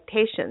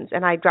expectations,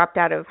 and I dropped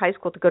out of high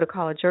school to go to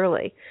college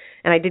early,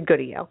 and I did go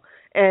to Yale.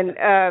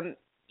 And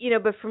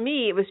but for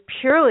me, it was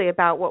purely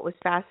about what was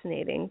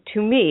fascinating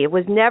to me. It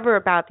was never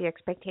about the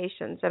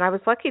expectations, and I was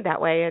lucky that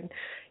way. And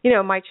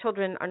my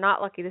children are not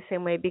lucky the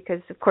same way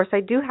because, of course, I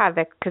do have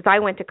because I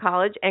went to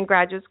college and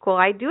graduate school.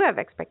 I do have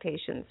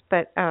expectations,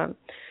 but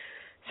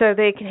so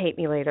they can hate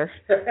me later,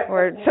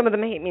 or some of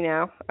them hate me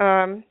now.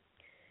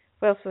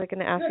 What else was I going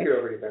to ask you? You're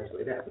over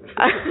eventually. It happens.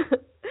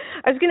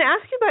 I was going to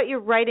ask you about your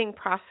writing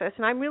process,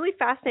 and I'm really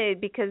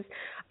fascinated because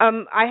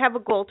I have a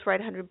goal to write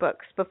 100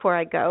 books before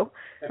I go,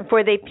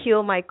 before they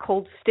peel my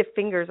cold, stiff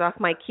fingers off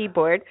my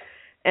keyboard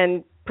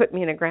and put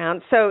me in the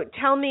ground. So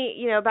tell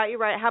me, about your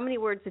writing. How many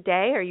words a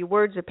day? Are you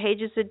words or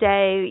pages a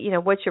day?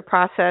 What's your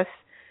process?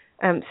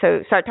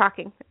 So start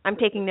talking. I'm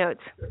taking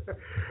notes.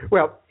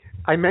 Well,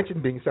 I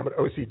mentioned being somewhat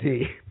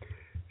OCD,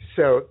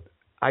 so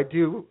I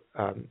do.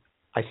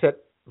 I set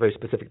very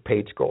specific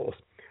page goals,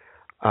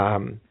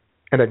 and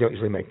I don't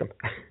usually make them.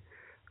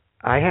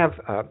 I have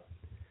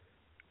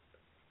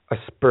a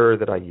spur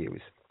that I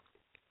use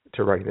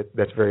to write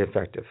that's very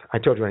effective. I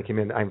told you when I came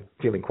in, I'm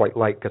feeling quite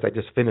light because I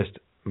just finished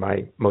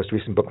my most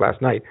recent book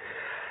last night.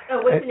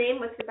 Oh, what's the name?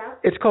 What's it about?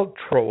 It's called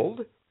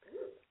Trolled.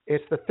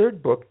 It's the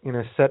third book in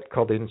a set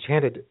called The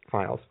Enchanted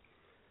Files.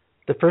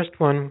 The first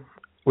one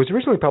was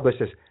originally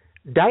published as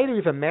Diary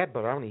of a Mad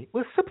Brownie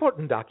with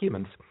Supporting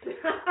Documents.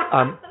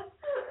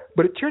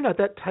 But it turned out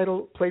that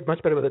title played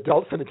much better with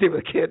adults than it did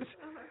with kids.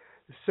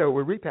 So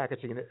we're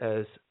repackaging it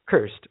as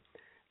Cursed.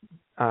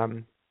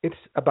 It's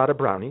about a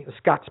brownie, a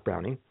Scots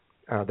brownie.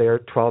 They're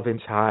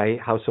 12-inch high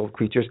household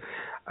creatures,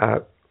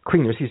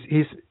 cleaners.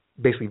 He's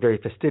basically very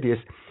fastidious,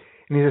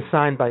 and he's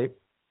assigned by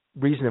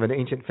reason of an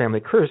ancient family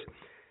curse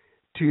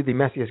to the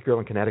messiest girl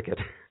in Connecticut.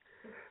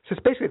 So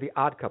it's basically the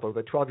Odd Couple,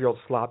 the 12-year-old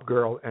slop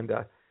girl and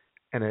a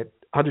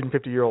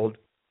 150-year-old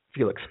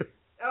Felix.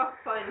 Oh,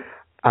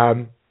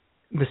 fun.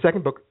 The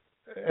second book,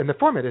 and the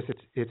format is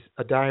it's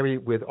a diary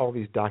with all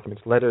these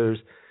documents, letters,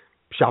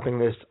 shopping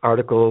lists,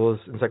 articles,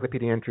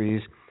 encyclopedia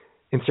entries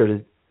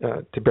inserted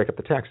to break up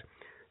the text.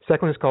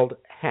 Second one is called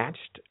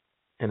Hatched,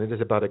 and it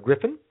is about a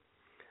griffin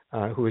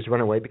who has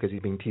run away because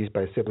he's being teased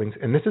by his siblings.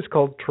 And this is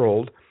called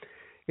Trolled.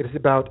 It is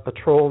about a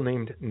troll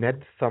named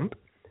Ned Thump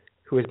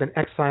who has been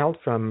exiled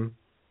from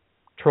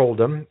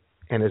trolldom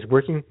and is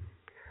working.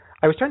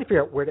 I was trying to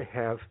figure out where to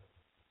have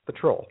the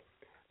troll.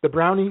 The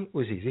brownie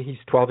was easy. He's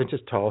 12 inches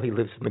tall. He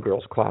lives in the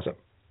girl's closet.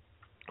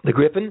 The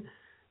griffin,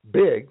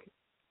 big,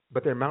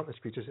 but they're mountainous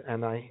creatures,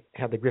 and I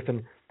had the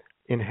griffin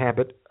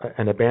inhabit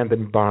an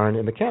abandoned barn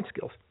in the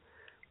Catskills.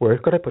 Where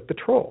could I put the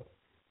troll?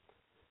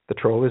 The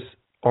troll is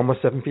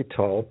almost 7 feet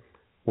tall,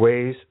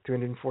 weighs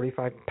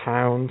 345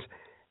 pounds,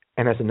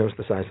 and has a nose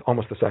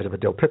almost the size of a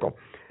dill pickle.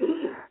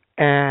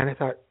 And I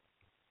thought,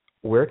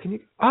 where can you?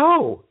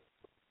 Oh,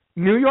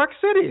 New York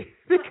City,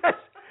 because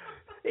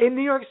in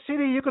New York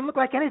City, you can look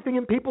like anything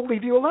and people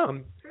leave you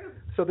alone. True.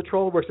 So the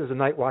troll works as a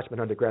night watchman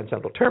under Grand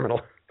Central Terminal.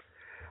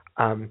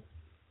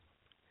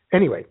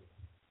 Anyway,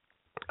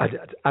 I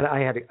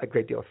had a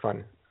great deal of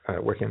fun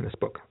working on this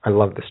book. I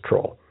love this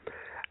troll.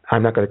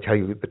 I'm not going to tell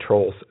you the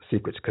troll's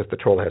secrets because the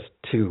troll has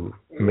two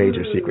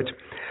major secrets.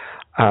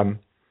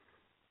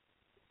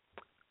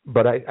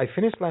 But I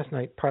finished last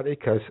night partly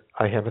because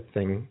I have a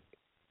thing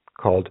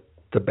called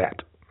The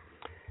Bet.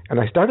 And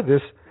I started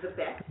this...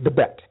 The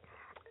Bet.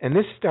 And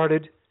this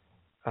started,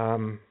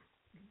 over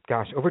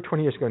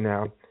 20 years ago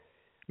now.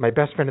 My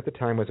best friend at the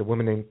time was a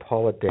woman named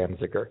Paula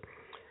Danziger.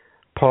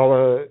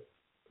 Paula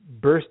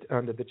burst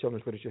onto the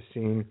children's literature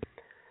scene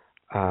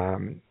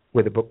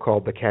with a book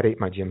called The Cat Ate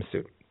My Gym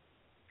Suit.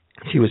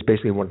 She was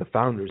basically one of the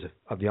founders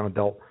of young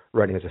adult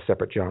writing as a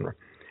separate genre.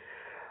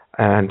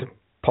 And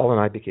Paula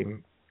and I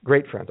became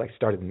great friends. I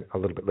started a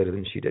little bit later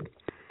than she did.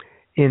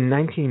 In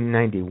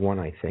 1991,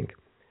 I think,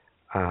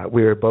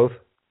 we were both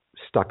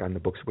stuck on the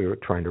books we were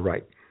trying to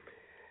write.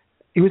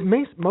 It was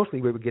mostly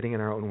we were getting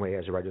in our own way,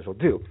 as writers will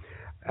do.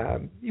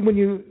 when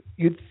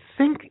you'd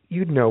think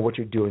you'd know what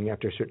you're doing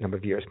after a certain number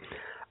of years.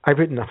 I've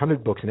written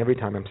 100 books, and every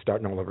time I'm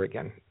starting all over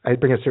again. I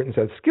bring a certain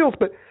set of skills,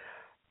 but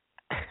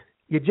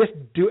you just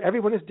do.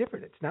 Everyone is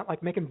different. It's not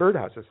like making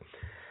birdhouses.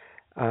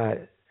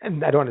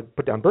 And I don't want to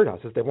put down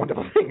birdhouses; they're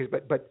wonderful things,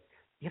 but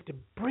you have to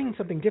bring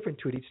something different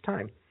to it each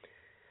time.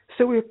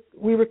 So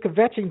we were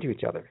kvetching to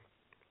each other.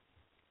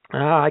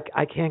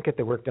 I can't get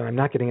the work done. I'm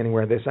not getting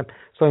anywhere with this. I'm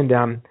slowing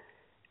down,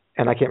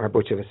 and I can't remember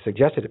which of us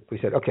suggested it. We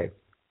said, okay,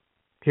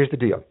 here's the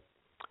deal.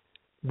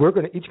 We're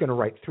each going to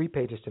write 3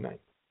 pages tonight.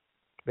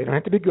 They don't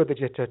have to be good. They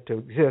just have to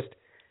exist.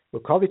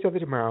 We'll call each other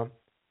tomorrow,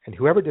 and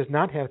whoever does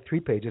not have 3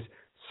 pages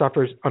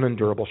suffers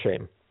unendurable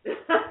shame.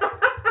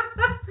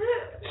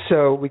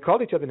 So we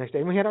called each other the next day,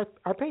 and we had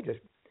our pages.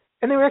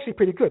 And they were actually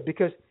pretty good,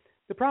 because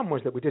the problem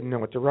was that we didn't know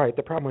what to write.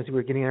 The problem was we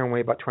were getting our own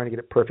way about trying to get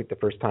it perfect the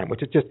first time,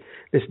 which is just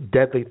this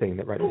deadly thing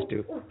that writers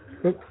do.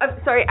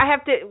 I'm sorry, I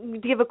have to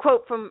give a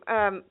quote from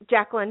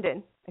Jack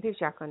London. I think it's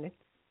Jack London.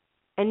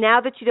 And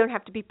now that you don't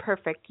have to be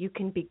perfect, you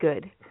can be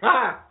good.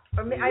 I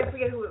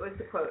forget who it was,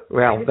 the quote.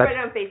 Well, I just read it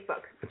on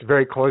Facebook. It's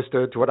very close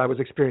to what I was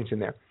experiencing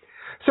there.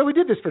 So we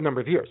did this for a number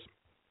of years.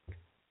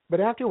 But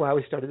after a while,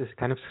 we started to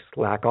kind of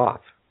slack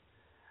off.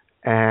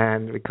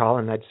 And we'd call,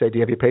 and I'd say, do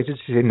you have your pages?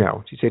 She'd say,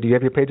 no. She'd say, do you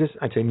have your pages?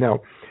 I'd say,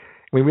 no.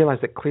 We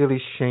realized that clearly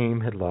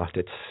shame had lost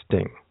its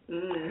sting.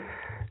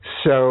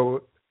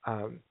 So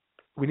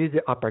we needed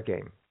to up our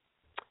game.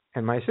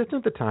 And my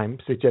assistant at the time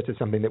suggested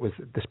something that was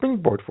the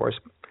springboard for us.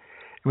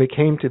 And we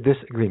came to this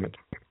agreement.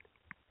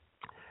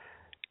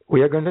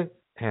 We're going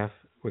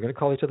to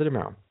call each other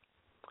tomorrow.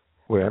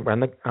 We're on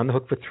the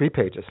hook for 3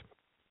 pages.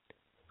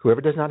 Whoever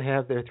does not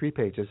have their 3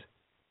 pages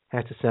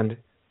has to send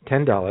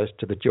 $10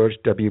 to the George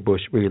W.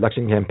 Bush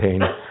re-election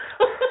campaign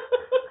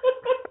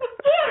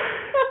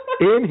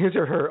in his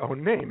or her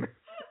own name.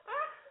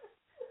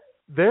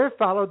 There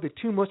followed the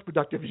 2 most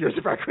productive years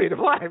of our creative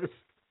lives.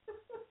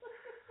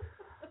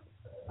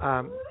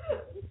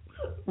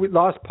 We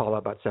lost Paula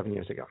about 7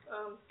 years ago.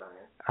 Oh, I'm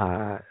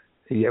sorry.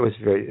 Yeah, it was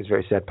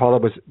very sad. Paula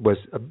was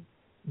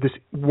this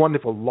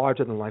wonderful,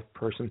 larger-than-life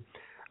person.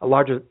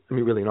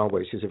 Really in all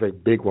ways. She was a very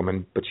big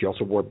woman, but she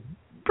also wore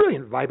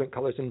brilliant, vibrant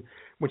colors. And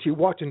when she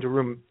walked into a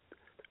room,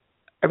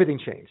 everything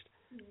changed.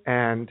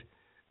 And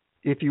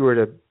if you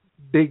were at a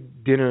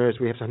big dinner, as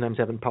we sometimes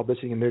have in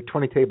publishing, and there are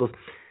 20 tables,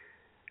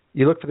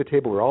 you look for the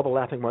table where all the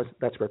laughing was.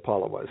 That's where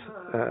Paula was.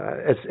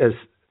 As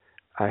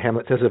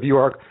Hamlet says of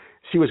York,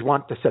 she was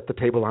wont to set the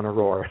table on a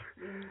roar.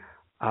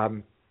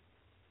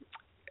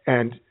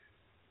 And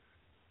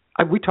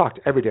we talked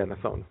every day on the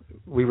phone.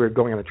 We were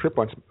going on a trip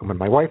once when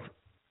my wife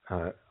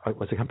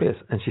was accompanying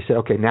us, and she said,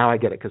 okay, now I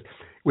get it, because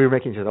we were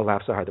making each other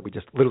laugh so hard that we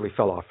just literally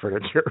fell off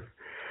furniture.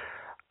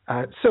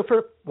 So for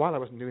a while I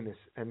wasn't doing this,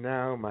 and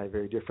now my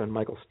very dear friend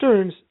Michael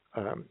Stearns,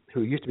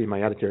 who used to be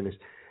my editor and is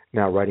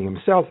now writing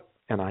himself,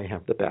 and I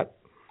have the bet.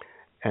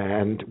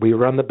 And we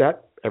run the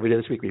bet every day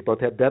this week. We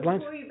both have deadlines.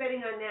 Who are you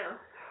betting on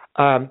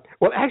now?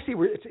 Well, actually,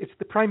 it's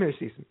the primary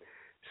season.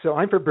 So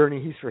I'm for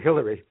Bernie, he's for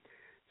Hillary.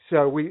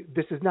 So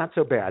this is not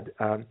so bad,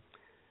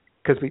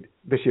 because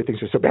this year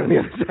things are so bad on the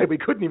other side, we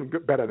couldn't even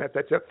bet on that.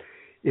 So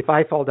if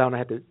I fall down, I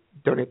have to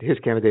donate to his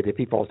candidate. If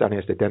he falls down, he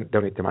has to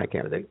donate to my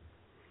candidate.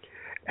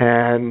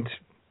 And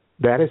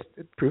that has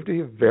proved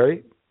to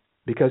be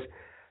because,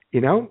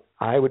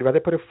 I would rather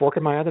put a fork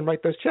in my eye than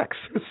write those checks.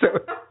 So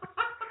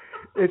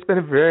it's been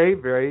a very,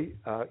 very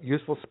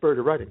useful spur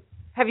to writing.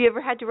 Have you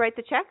ever had to write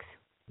the checks?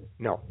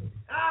 No.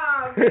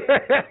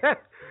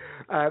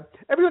 Oh,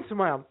 every once in a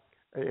while,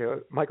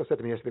 Michael said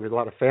to me yesterday, there's a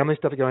lot of family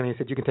stuff going on. He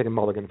said, you can take a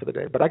mulligan for the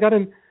day. But I got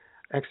in,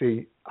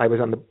 actually, I was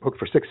on the hook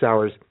for 6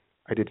 hours.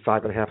 I did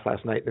 5.5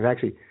 last night. And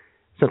actually,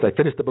 since I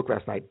finished the book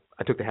last night,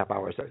 I took the half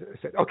hour. So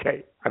I said,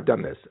 okay, I've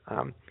done this.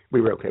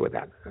 We were okay with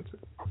that.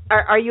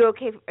 Are you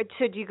okay?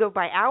 So do you go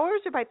by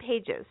hours or by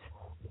pages?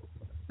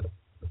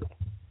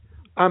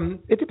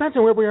 It depends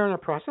on where we are in our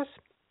process.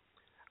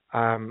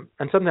 And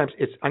sometimes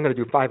I'm going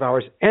to do 5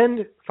 hours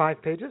and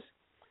 5 pages.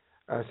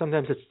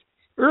 Sometimes it's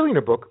early in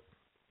a book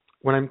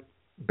when I'm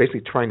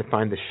basically trying to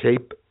find the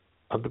shape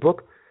of the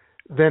book.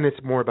 Then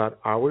it's more about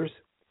hours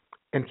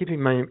and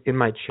keeping in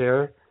my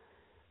chair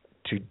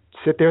to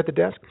sit there at the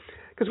desk.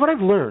 Because what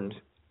I've learned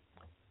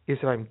is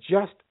that I'm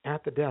just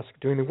at the desk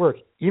doing the work.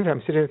 Even if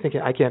I'm sitting there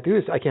thinking, I can't do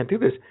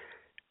this,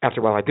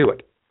 after a while I do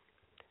it.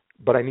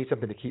 But I need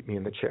something to keep me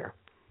in the chair.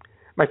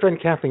 My friend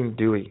Kathleen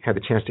Dewey had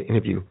the chance to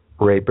interview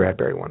Ray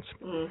Bradbury once.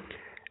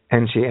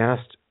 And she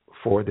asked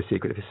for the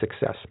secret of his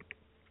success.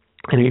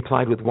 And he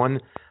replied with one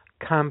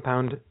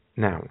compound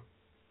noun: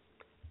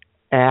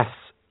 ass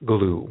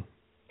glue.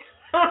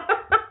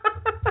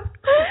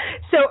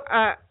 So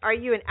are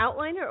you an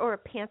outliner or a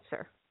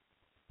pantser?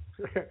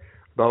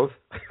 Both.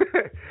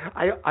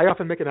 I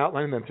often make an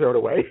outline and then throw it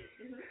away.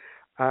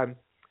 I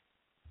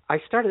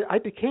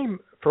became,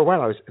 for a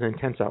while, I was an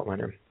intense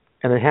outliner.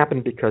 And it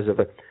happened because of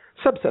a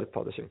subset of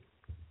publishing.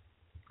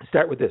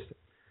 Start with this.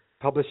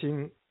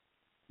 Publishing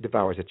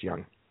devours its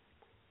young.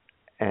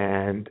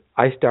 And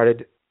I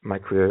started my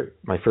career,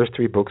 my first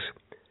 3 books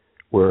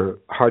were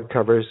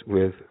hardcovers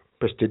with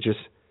prestigious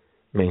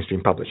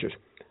mainstream publishers.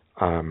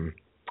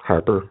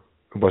 Harper.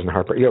 It wasn't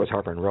Harper. Yeah, it was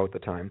Harper and Row at the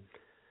time.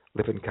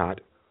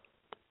 Lippincott,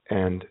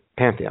 and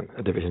Pantheon,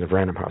 a division of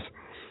Random House.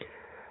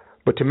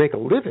 But to make a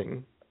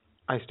living,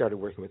 I started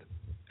working with,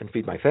 and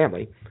feed my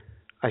family,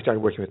 I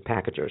started working with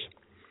packagers.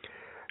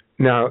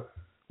 Now,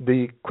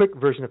 the quick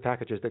version of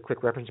packagers, the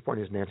quick reference point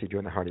is Nancy Drew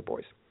and the Hardy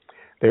Boys.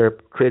 They're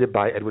created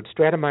by Edward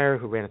Stratemeyer,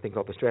 who ran a thing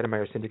called the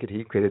Stratemeyer Syndicate.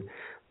 He created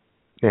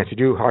Nancy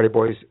Drew, Hardy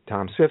Boys,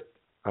 Tom Swift,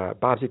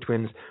 Bobbsey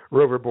Twins,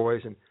 Rover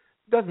Boys, and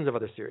dozens of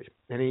other series.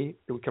 And he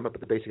would come up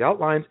with the basic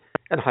outlines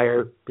and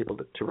hire people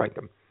to write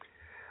them.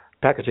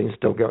 Packaging is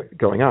still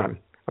going on.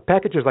 A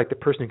packager is like the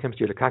person who comes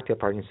to you at a cocktail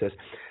party and says,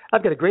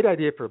 I've got a great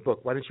idea for a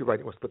book. Why don't you write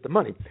it? We'll split the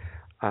money.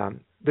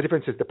 The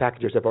difference is the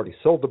packagers have already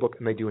sold the book,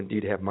 and they do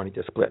indeed have money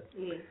to split.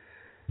 Mm.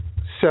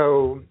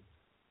 So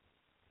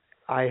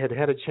I had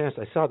a chance.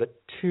 I saw that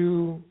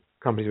 2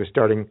 companies were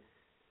starting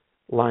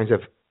lines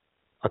of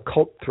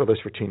occult thrillers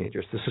for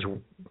teenagers. This is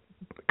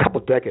a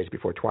couple of decades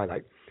before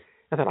Twilight.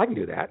 I thought, I can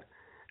do that.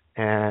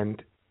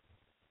 And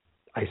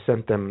I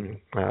sent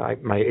them,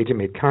 my agent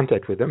made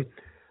contact with them.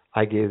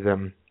 I gave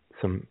them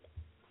some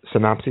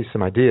synopses,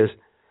 some ideas,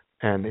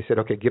 and they said,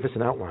 okay, give us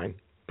an outline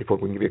before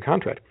we can give you a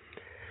contract.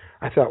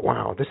 I thought,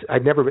 wow,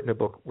 I'd never written a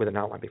book with an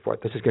outline before.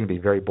 This is going to be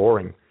very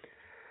boring.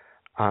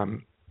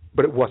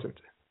 But it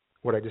wasn't.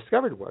 What I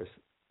discovered was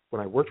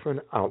when I worked for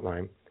an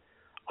outline,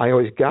 I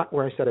always got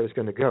where I said I was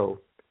going to go,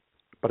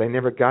 but I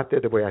never got there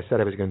the way I said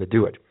I was going to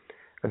do it.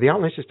 And the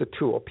outline is just a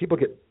tool. People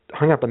get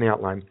hung up on the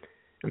outline,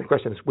 and the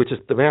question is, which is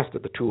the master,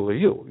 the tool, or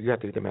you? You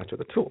have to be the master of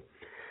the tool.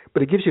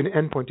 But it gives you an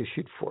endpoint to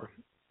shoot for.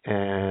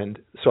 And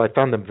so I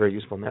found them very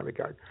useful in that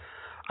regard.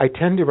 I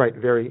tend to write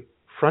very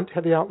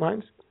front-heavy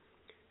outlines.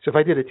 So if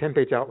I did a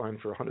 10-page outline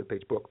for a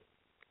 100-page book,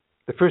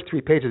 the first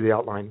 3 pages of the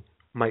outline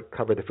might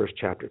cover the first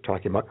chapter,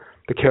 talking about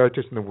the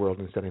characters in the world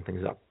and setting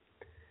things up.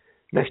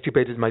 Next 2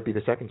 pages might be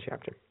the second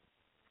chapter.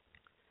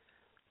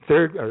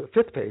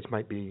 Fifth page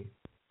might be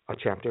a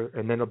chapter,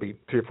 and then there'll be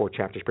 3 or 4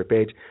 chapters per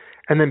page,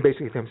 and then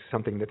basically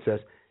something that says,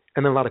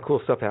 and then a lot of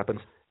cool stuff happens,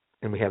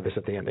 and we have this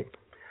at the ending.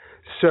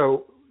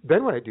 So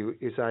then what I do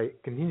is I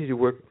continue to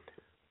work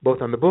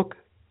both on the book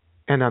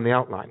and on the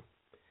outline.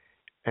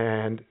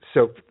 And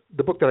so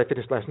the book that I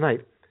finished last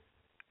night,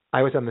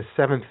 I was on the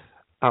 7th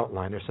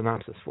outline or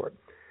synopsis for it.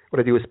 What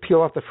I do is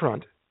peel off the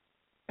front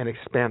and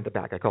expand the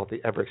back. I call it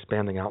the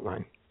ever-expanding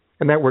outline.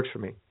 And that works for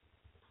me.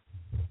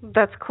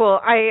 That's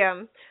cool.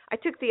 I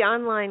took the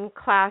online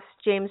class,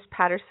 James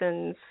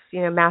Patterson's,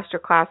 master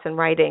class in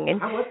writing, and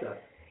how was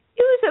that?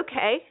 It was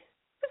okay.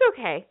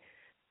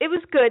 It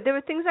was good. There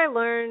were things I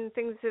learned,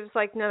 things that was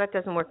like, no, that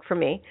doesn't work for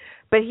me.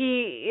 But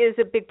he is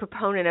a big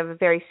proponent of a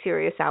very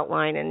serious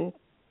outline and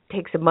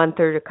takes a month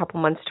or a couple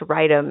months to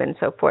write them and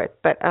so forth.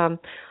 But I'm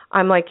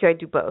like you, I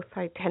do both.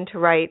 I tend to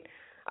write.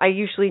 I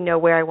usually know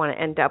where I want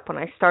to end up when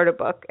I start a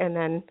book, and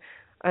then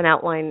an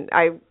outline.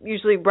 I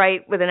usually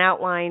write with an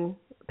outline,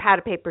 pad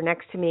of paper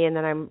next to me, and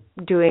then I'm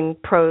doing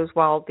prose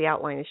while the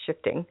outline is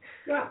shifting.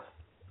 Yeah.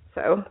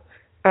 So,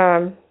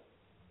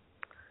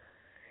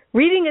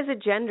 reading is a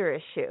gender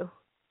issue.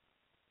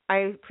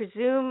 I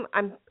presume,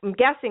 I'm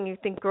guessing you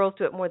think girls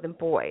do it more than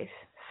boys.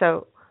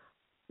 So,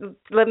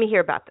 let me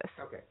hear about this.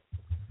 Okay.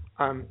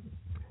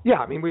 Yeah,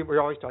 I mean,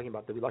 we're always talking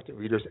about the reluctant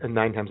readers, and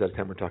 9 times out of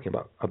 10 we're talking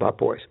about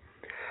boys.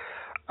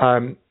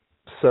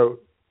 So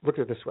look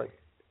at it this way.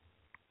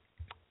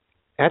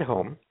 At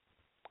home,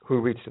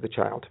 who reads to the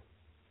child?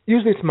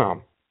 Usually it's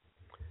mom.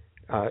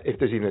 If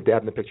there's even a dad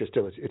in the picture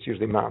still, it's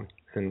usually mom,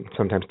 and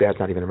sometimes dad's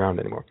not even around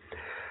anymore.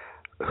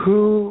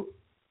 Who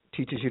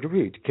teaches you to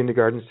read?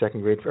 Kindergarten,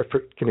 second grade,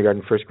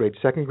 kindergarten, first grade,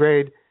 second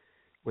grade,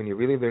 when you're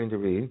really learning to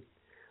read.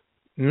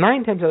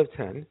 9 times out of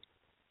 10,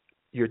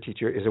 your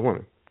teacher is a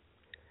woman.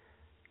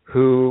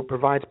 Who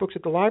provides books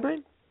at the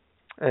library,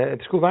 at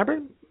the school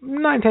library?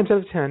 9 times out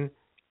of 10,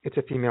 it's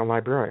a female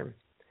librarian.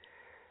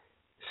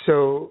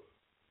 So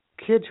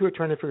kids who are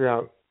trying to figure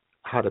out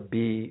how to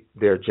be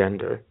their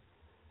gender,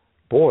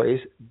 boys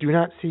do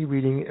not see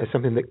reading as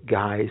something that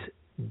guys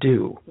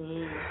do.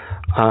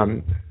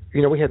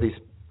 We have these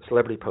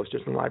celebrity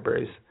posters in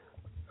libraries.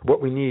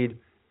 What we need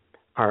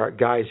are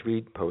guys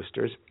read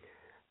posters,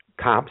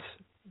 cops,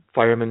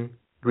 firemen,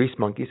 grease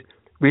monkeys,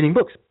 reading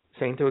books,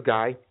 saying to a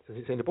guy,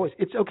 saying to boys,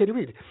 it's okay to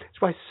read. That's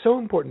why it's so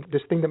important.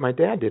 This thing that my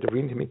dad did of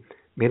reading to me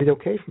made it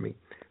okay for me.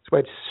 That's why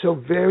it's so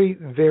very,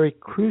 very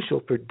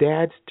crucial for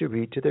dads to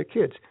read to their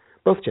kids,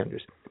 both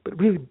genders. But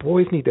really,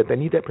 boys need that. They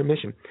need that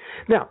permission.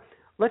 Now,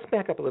 let's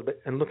back up a little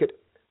bit and look at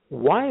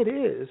why it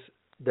is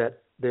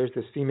that there's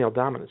this female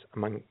dominance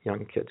among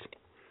young kids.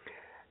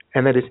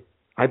 And that is,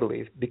 I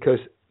believe, because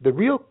the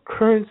real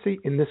currency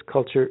in this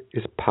culture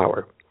is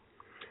power.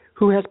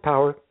 Who has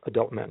power?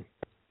 Adult men.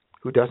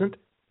 Who doesn't?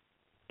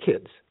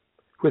 Kids.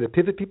 Who are the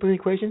pivot people in the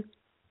equation?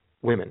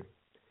 Women.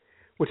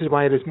 Which is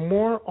why it is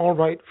more all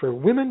right for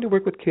women to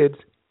work with kids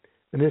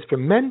than it is for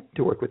men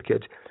to work with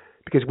kids,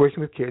 because working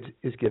with kids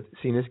is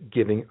seen as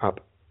giving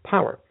up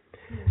power.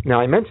 Now,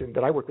 I mentioned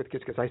that I work with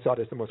kids because I saw it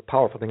as the most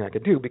powerful thing I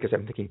could do because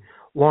I'm thinking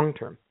long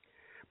term.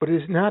 But it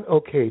is not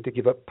okay to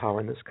give up power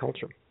in this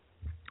culture.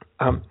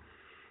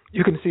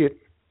 You can see it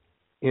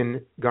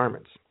in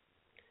garments.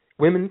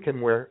 Women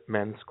can wear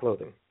men's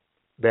clothing.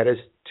 That is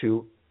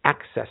to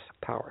access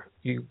power.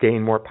 You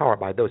gain more power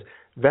by those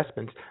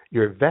vestments.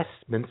 Your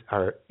vestments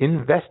are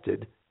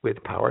invested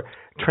with power.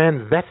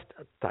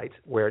 Transvestites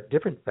wear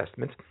different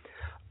vestments.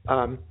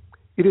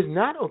 It is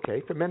not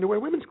okay for men to wear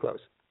women's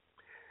clothes.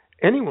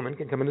 Any woman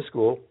can come into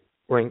school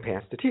wearing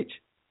pants to teach.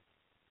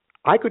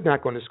 I could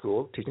not go into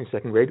school teaching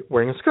second grade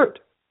wearing a skirt.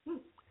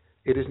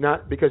 It is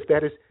not, because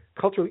that is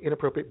culturally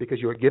inappropriate, because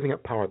you are giving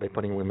up power by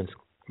putting women's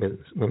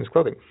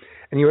clothing.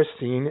 And you are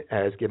seen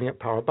as giving up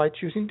power by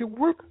choosing to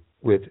work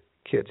with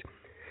kids.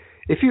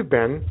 If you've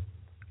been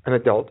an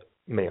adult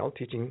male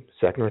teaching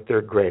second or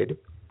third grade,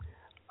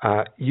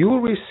 you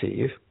will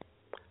receive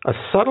a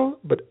subtle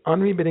but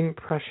unremitting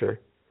pressure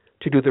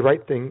to do the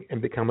right thing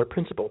and become a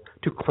principal,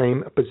 to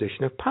claim a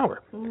position of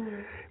power.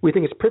 We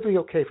think it's perfectly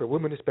okay for a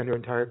woman to spend her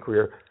entire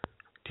career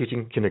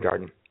teaching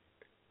kindergarten.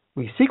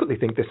 We secretly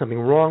think there's something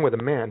wrong with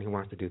a man who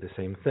wants to do the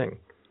same thing.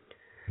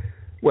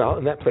 Well,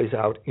 and that plays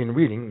out in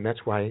reading, and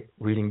that's why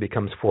reading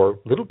becomes for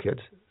little kids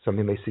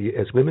something they see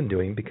as women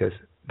doing, because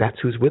that's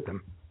who's with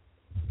them.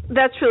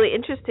 That's really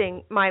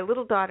interesting. My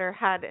little daughter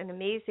had an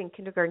amazing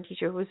kindergarten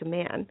teacher who was a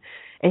man,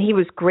 and he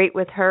was great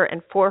with her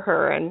and for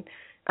her, and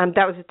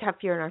that was a tough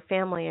year in our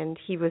family, and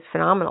he was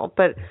phenomenal.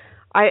 But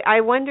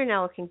I wonder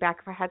now, looking back,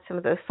 if I had some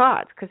of those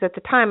thoughts, because at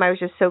the time I was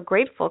just so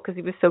grateful because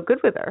he was so good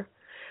with her.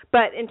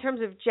 But in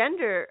terms of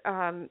gender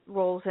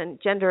roles and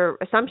gender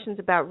assumptions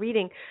about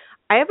reading,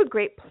 I have a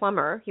great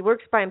plumber. He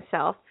works by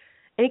himself.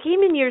 And he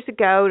came in years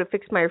ago to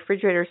fix my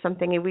refrigerator or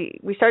something. And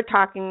we started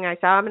talking. And I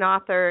said, I'm an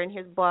author, and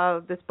here's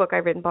this book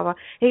I've written, blah, blah.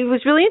 And he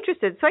was really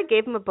interested. So I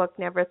gave him a book,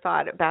 never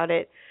thought about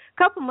it.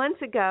 A couple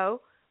months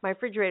ago, my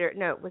refrigerator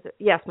was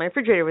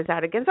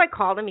out again. So I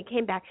called him. He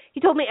came back. He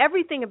told me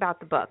everything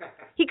about the book.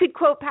 He could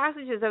quote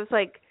passages. I was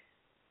like,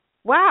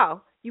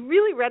 wow, you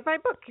really read my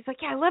book? He's like,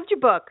 yeah, I loved your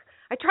book.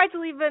 I tried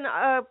to leave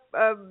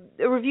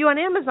a review on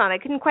Amazon. I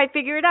couldn't quite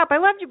figure it out. But I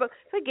loved your book.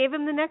 So I gave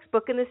him the next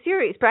book in the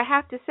series. But I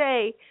have to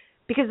say,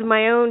 because of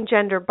my own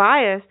gender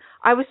bias,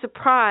 I was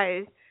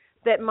surprised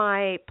that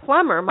my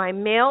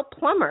male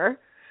plumber,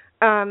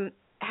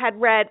 had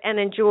read and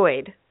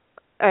enjoyed,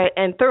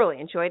 and thoroughly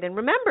enjoyed and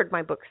remembered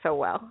my book so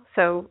well.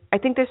 So I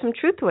think there's some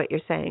truth to what you're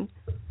saying.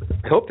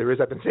 I hope there is.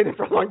 I've been saying it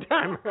for a long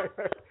time.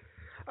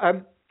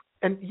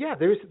 And yeah,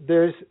 there's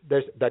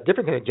that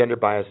different kind of gender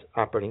bias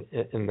operating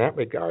in that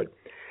regard.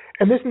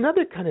 And there's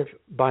another kind of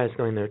bias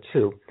going there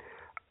too.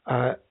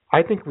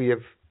 I think we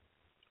have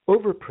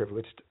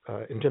overprivileged,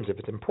 in terms of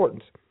its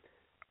importance,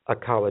 a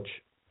college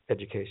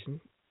education.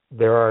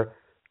 There are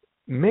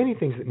many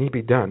things that need to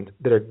be done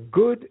that are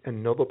good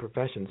and noble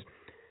professions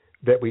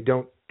that we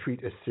don't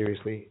treat as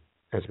seriously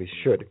as we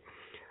should.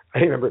 I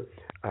remember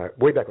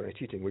way back when I was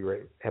teaching, we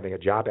were having a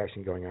job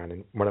action going on,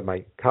 and one of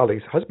my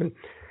colleagues' husband,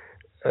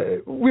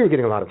 we were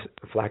getting a lot of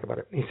flack about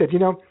it. He said,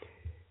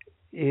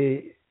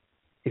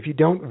 if you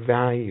don't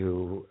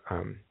value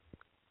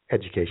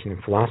education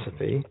and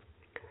philosophy,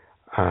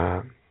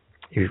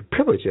 you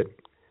privilege it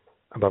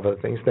above other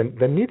things, then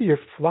neither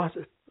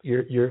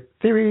your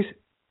theories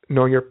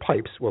nor your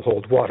pipes will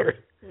hold water.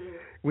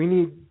 We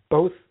need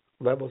both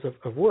levels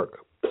of work.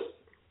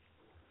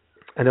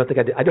 I don't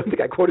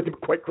think I quoted him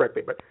quite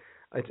correctly, but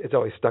it's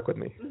always stuck with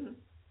me.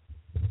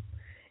 Mm-hmm.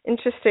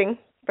 Interesting.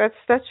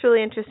 That's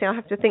really interesting. I'll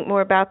have to think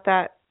more about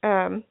that.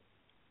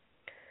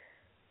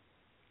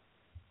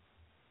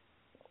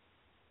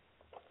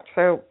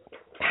 So,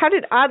 how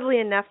did Oddly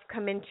Enough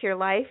come into your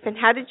life, and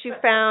how did you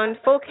found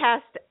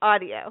Fullcast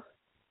Audio?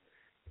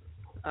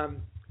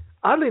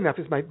 Oddly Enough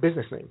is my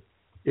business name.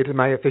 It is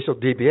my official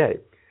DBA.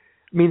 It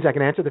means I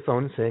can answer the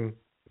phone saying,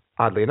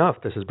 "Oddly enough,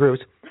 this is Bruce,"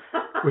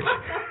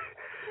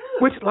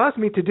 which allows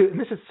me to do, and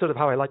this is sort of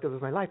how I like to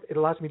live my life, it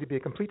allows me to be a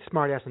complete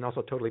smartass and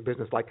also totally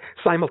businesslike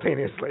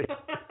simultaneously.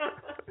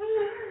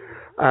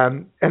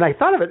 And I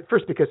thought of it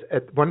first because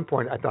at one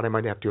point I thought I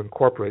might have to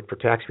incorporate for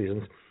tax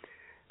reasons,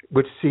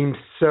 which seems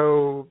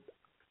so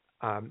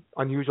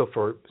unusual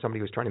for somebody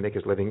who's trying to make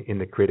his living in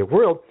the creative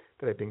world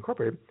that I'd be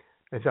incorporated.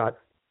 I thought,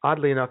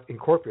 Oddly Enough,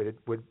 Incorporated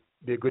would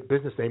be a good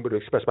business name, would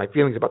express my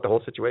feelings about the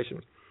whole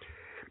situation.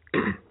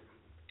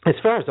 As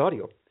far as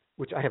audio,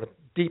 which I have a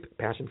deep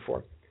passion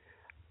for,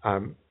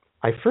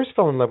 I first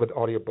fell in love with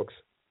audiobooks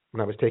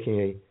when I was taking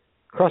a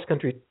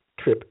cross-country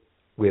trip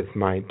with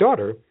my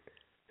daughter,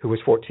 who was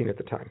 14 at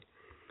the time.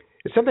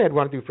 It's something I'd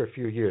wanted to do for a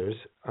few years,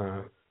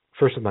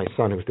 first with my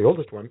son, who was the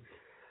oldest one,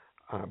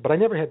 but I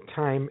never had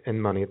time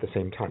and money at the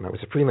same time. I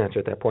was a freelancer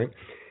at that point.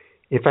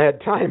 If I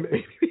had time,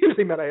 it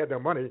usually meant I had no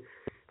money.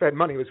 If I had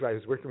money, it was I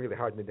was working really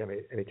hard and didn't have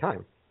any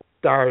time.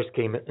 Stars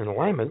came in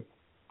alignment,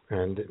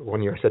 and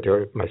one year I said to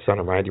her, my son,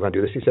 Ryan, do you want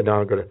to do this? He said, no,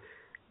 I'm going to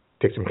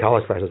take some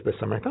college classes this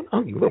summer. I thought,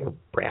 oh, you little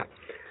brat.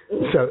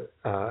 So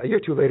a year or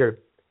two later,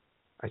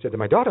 I said to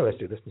my daughter, let's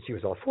do this, and she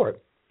was all for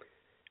it.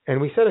 And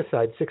we set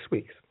aside 6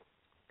 weeks.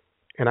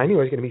 And I knew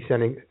I was going to be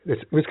sending this.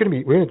 We're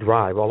going to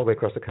drive all the way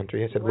across the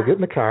country. I said, We'll get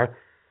in the car,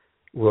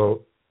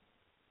 we'll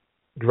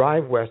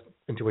drive west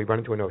until we run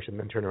into an ocean,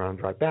 then turn around and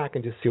drive back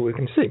and just see what we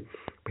can see.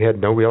 We had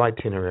no real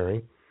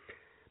itinerary.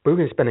 But we were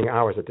going to be spending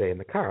hours a day in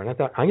the car. And I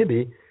thought, I'm going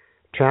to be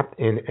trapped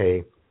in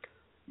a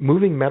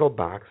moving metal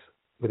box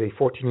with a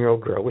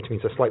 14-year-old girl, which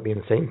means a slightly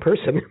insane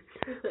person,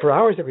 for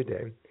hours every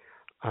day.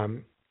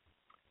 And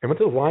went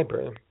to the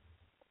library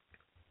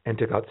and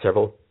took out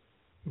several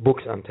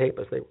books on tape,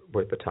 as they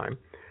were at the time.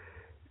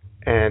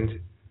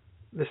 And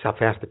this is how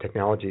fast the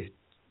technology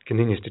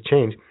continues to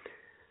change.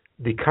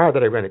 The car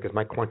that I rented, because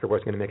my clunker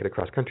wasn't going to make it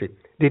across country,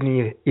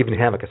 didn't even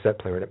have a cassette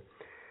player in it.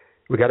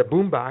 We got a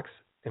boom box,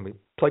 and we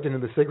plugged it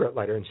into the cigarette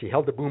lighter, and she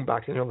held the boom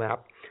box in her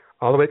lap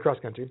all the way across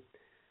country.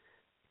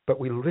 But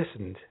we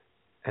listened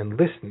and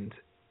listened,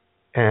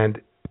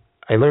 and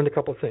I learned a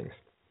couple of things.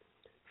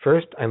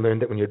 First, I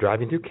learned that when you're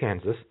driving through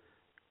Kansas,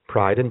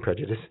 Pride and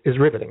Prejudice is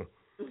riveting.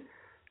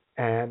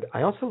 And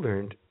I also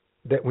learned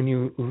that when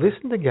you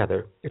listen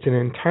together, it's an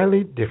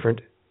entirely different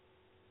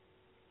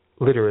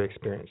literary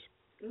experience.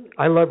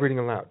 I love reading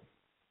aloud,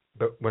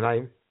 but when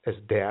I, as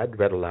dad,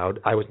 read aloud,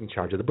 I was in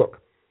charge of the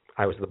book.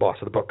 I was the boss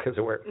of the book, as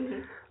it were.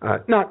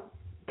 Not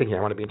thinking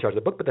I want to be in charge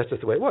of the book, but that's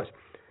just the way it was.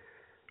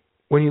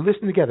 When you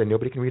listen together,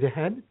 nobody can read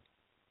ahead.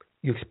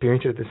 You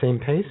experience it at the same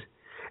pace.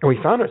 And we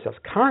found ourselves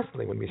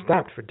constantly, when we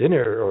stopped for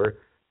dinner or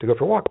to go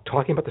for a walk,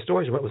 talking about the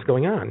stories and what was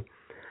going on.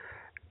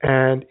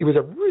 And it was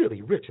a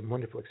really rich and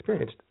wonderful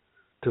experience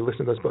to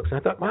listen to those books. And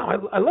I thought, wow,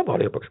 I love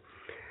audiobooks.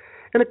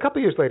 And a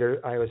couple of years later,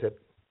 I was at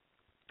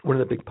one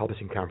of the big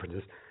publishing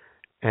conferences,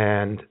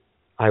 and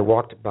I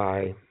was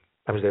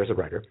there as a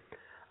writer.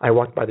 I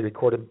walked by the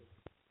recorded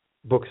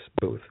books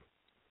booth,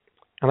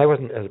 and I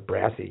wasn't as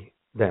brassy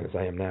then as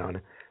I am now.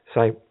 And so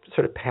I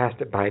sort of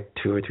passed it by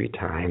 2 or 3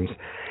 times,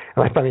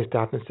 and I finally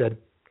stopped and said,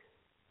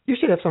 "You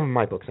should have some of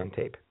my books on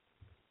tape."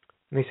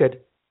 And they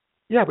said,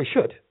 "Yeah, we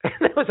should." And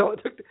that was all it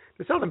took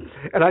to sell them.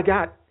 And I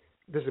got,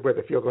 this is where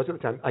the field goes at the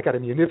time, I got a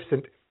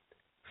munificent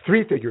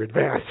 3-figure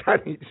advance on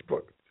each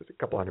book, just a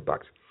couple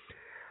 $100.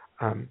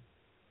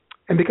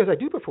 And because I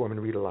do perform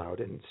and read aloud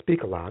and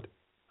speak aloud,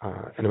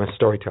 and I'm a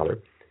storyteller,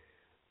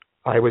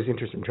 I was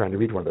interested in trying to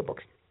read one of the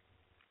books.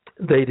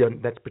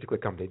 That particular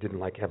company didn't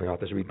like having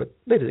authors read, but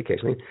they did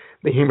occasionally.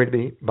 They humored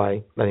me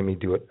by letting me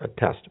do a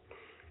test.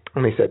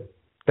 And they said,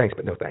 "Thanks,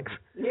 but no thanks."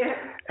 Yeah.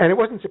 And it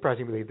wasn't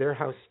surprising, really. Their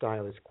house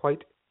style is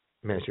quite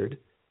measured,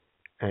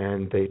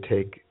 and they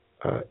take,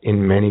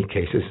 in many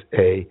cases,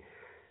 a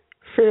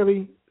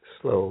fairly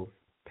slow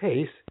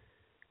pace,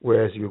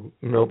 whereas you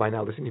know by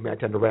now, listening to me, I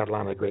tend to rattle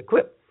on at a great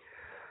clip.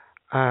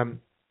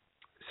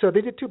 So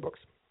they did 2 books,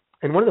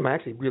 and one of them I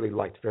actually really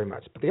liked very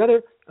much, but the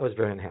other I was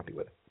very unhappy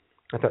with.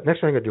 I thought,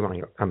 next one I'm going to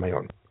do on my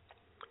own,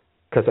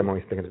 because I'm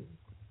always thinking,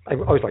 I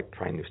always like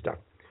trying new stuff.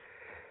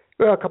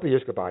 Well, a couple of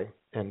years go by,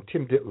 and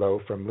Tim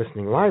Ditlow from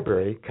Listening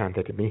Library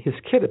contacted me. His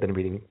kid had been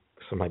reading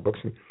some of my books,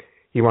 and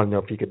he wanted to know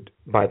if he could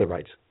buy the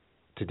rights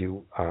to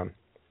do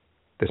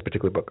this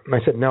particular book. And I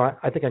said, no,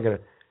 I think I'm going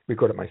to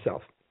record it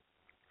myself.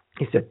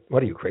 He said,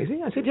 "What, are you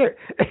crazy?" I said, "Yeah,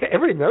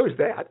 everybody knows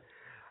that."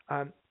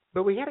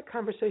 But we had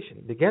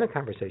began a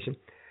conversation,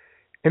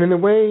 and in the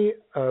way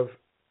of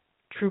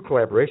true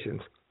collaborations,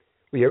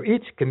 we are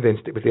each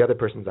convinced it was the other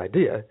person's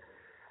idea,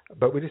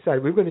 but we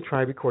decided we were going to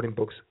try recording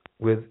books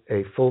with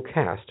a full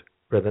cast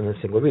rather than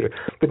a single reader.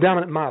 The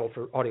dominant model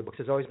for audiobooks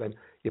has always been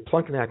you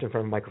plunk an actor in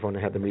front of a microphone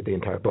and have them read the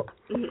entire book.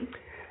 Mm-hmm.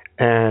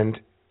 And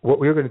what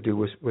we were going to do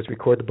was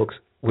record the books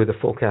with a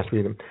full cast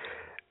reading them.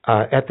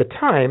 At the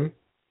time,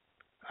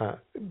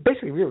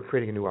 basically we were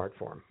creating a new art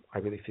form. I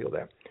really feel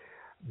that.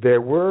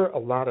 There were a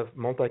lot of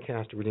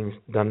multicast readings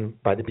done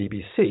by the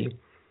BBC,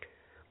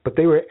 but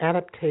they were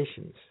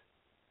adaptations,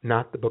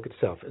 not the book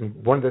itself. And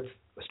one of the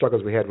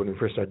struggles we had when we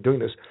first started doing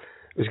this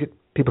was to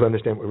get people to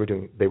understand what we were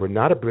doing. They were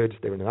not abridged.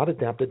 They were not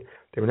adapted.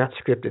 They were not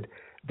scripted.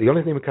 The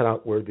only thing we cut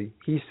out were the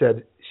he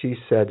said, she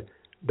said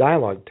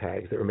dialogue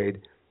tags that were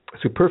made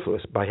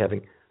superfluous by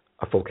having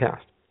a full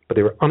cast. But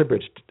they were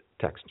unabridged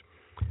text.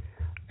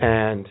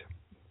 And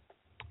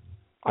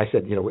I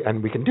said,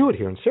 and we can do it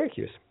here in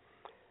Syracuse,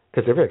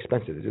 because they're very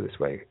expensive to do this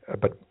way,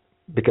 but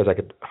because I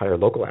could hire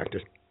local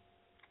actors.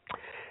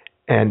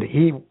 And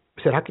he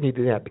said, how can you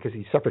do that? Because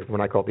he suffered from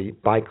what I call the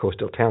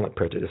bi-coastal talent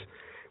prejudice,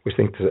 which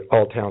thinks that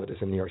all talent is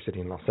in New York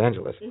City and Los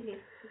Angeles. Mm-hmm.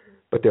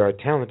 But there are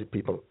talented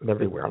people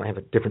everywhere, and I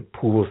have different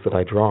pools that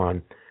I draw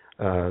on.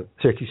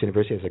 Syracuse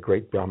University has a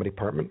great drama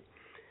department,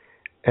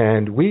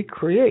 and we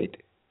create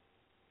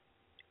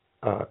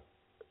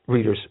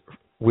readers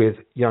with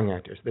young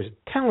actors. There's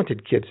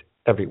talented kids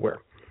everywhere.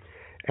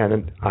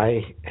 And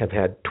I have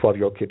had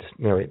 12-year-old kids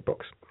narrate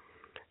books,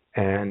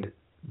 and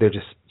they're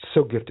just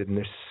so gifted, and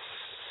they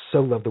so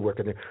love the work,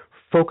 and their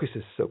focus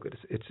is so good.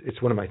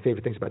 It's one of my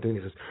favorite things about doing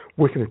this is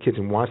working with kids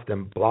and watch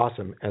them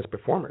blossom as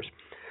performers.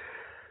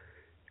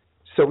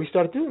 So we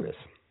started doing this,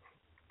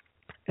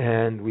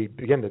 and we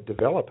began to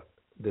develop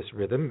this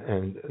rhythm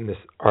and this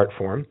art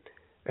form,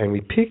 and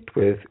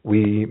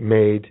we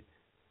made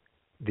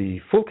the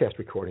full cast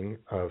recording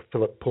of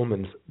Philip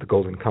Pullman's The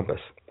Golden Compass,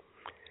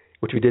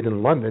 which we did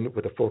in London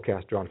with a full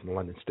cast drawn from the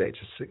London stage,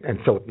 and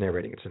Philip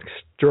narrating. It's an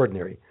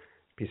extraordinary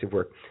piece of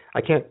work.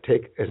 I can't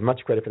take as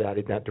much credit for that. I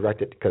did not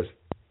direct it because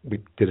we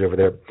did it over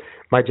there.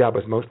 My job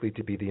was mostly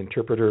to be the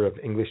interpreter of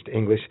English to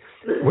English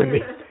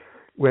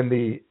when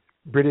the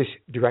British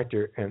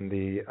director and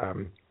the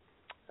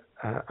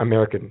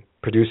American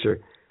producer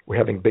were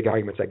having big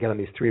arguments. I get on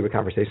these three-way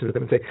conversations with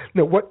them and say,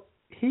 no, what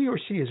he or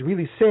she is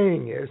really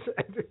saying is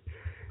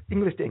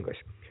English to English.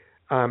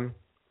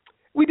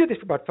 We did this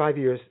for about 5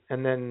 years,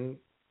 and then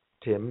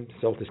Tim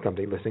sold his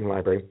company, Listening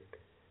Library,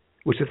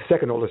 which is the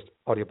second oldest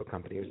audiobook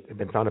company. It had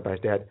been founded by his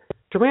dad,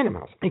 to Random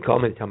House. He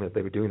called me to tell me that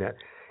they were doing that.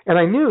 And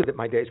I knew that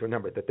my days were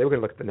numbered, that they were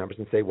going to look at the numbers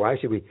and say, why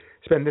should we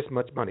spend this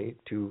much money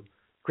to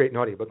create an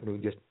audiobook when we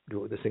can just do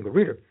it with a single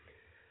reader?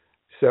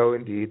 So,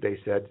 indeed, they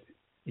said,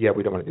 yeah,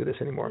 we don't want to do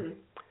this anymore.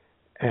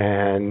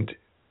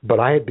 But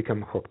I had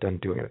become hooked on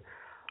doing it.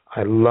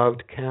 I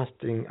loved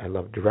casting. I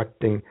loved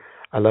directing.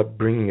 I loved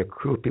bringing a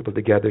crew of people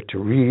together to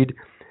read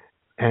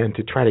and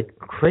to try to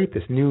create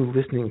this new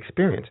listening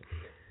experience.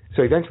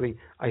 So eventually,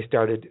 I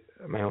started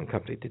my own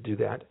company to do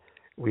that.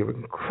 We were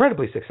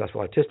incredibly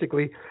successful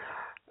artistically,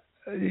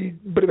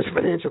 but it was a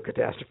financial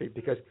catastrophe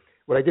because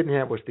what I didn't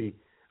have was the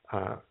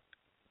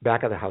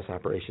back-of-the-house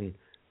operation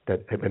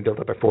that had been built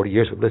up for 40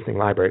 years with Listening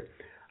Library.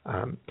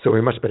 So we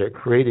were much better at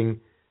creating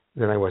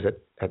than I was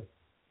at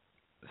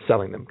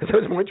selling them, because I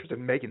was more interested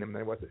in making them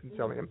than I was in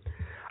selling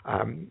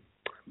them.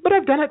 But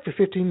I've done it for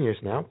 15 years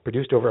now,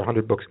 produced over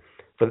 100 books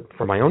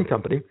for my own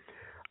company.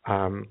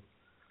 Some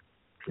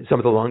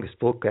of the longest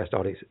full-cast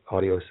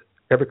audios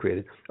ever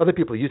created. Other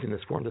people are using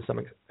this form to some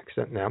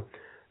extent now,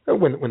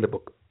 when the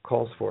book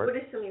calls for it. What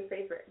is some of your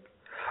favorite?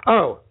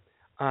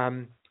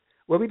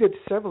 Well, we did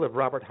several of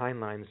Robert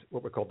Heinlein's,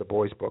 what were called the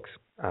boys' books.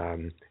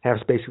 Have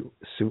Space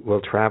Suit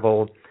Will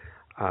Travel,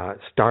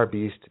 Star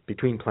Beast,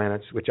 Between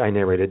Planets, which I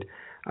narrated,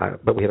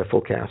 but we had a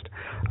full cast.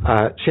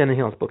 Shannon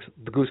Hill's books,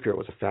 The Goose Girl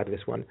was a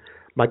fabulous one.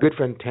 My good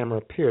friend Tamara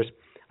Pierce,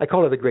 I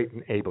call her the great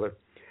enabler.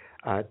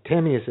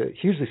 Tammy is a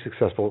hugely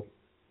successful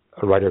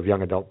writer of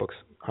young adult books.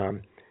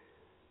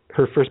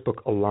 Her first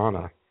book,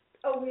 Alana.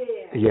 Oh,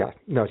 yeah. Yeah.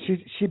 No,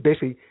 she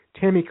basically,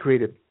 Tammy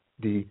created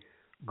the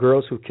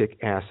girls who kick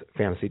ass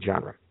fantasy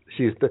genre.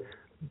 She is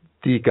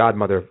the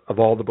godmother of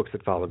all the books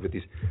that followed with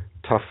these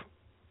tough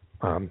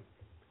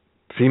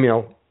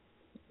female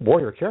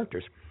warrior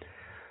characters.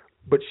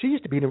 But she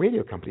used to be in a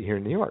radio company here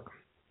in New York.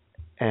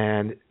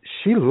 And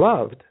she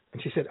loved,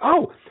 and she said,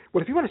 oh,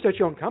 well, if you want to start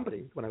your own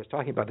company, when I was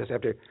talking about this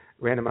after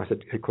Random House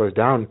had closed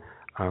down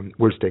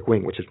Word Stake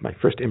Wing, which is my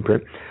first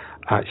imprint,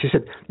 she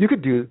said, you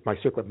could do my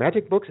Circle of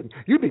Magic books, and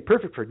you'd be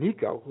perfect for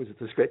Nico, who's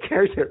this great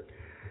character.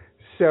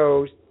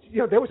 So,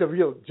 there was a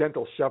real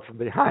gentle shove from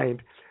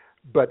behind,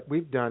 but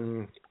we've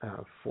done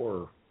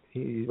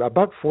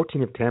about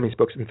 14 of Tammy's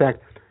books. In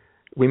fact,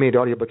 we made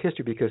audiobook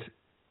history because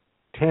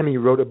Tammy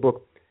wrote a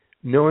book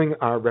knowing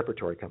our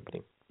repertory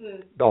company,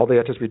 all the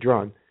artists we'd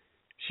drawn.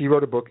 She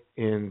wrote a book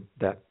in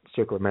that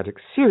Circle of Magic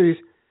series,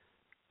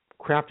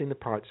 crafting the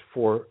parts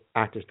for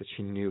actors that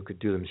she knew could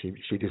do them.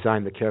 She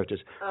designed the characters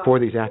for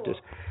these actors.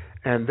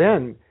 And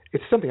then,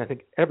 it's something I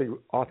think every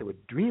author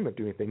would dream of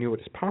doing if they knew it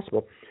was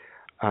possible.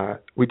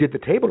 We did the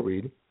table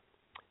read,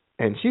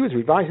 and she was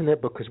revising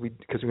that book because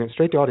we went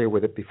straight to audio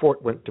with it before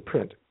it went to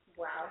print.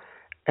 Wow.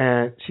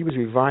 And she was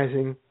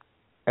revising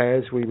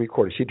as we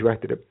recorded. She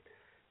directed it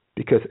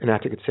because an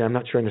actor could say, I'm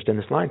not sure I understand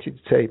this line. She'd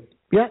say,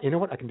 yeah, you know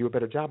what, I can do a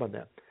better job on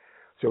that.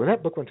 So when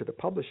that book went to the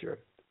publisher,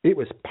 it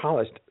was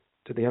polished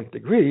to the nth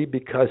degree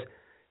because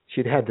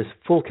she'd had this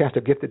full cast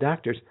of gifted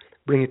actors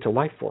bring it to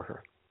life for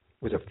her.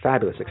 It was a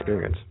fabulous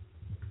experience.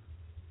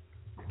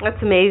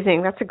 That's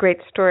amazing. That's a great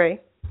story.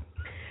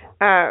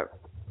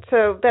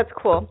 So that's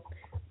cool.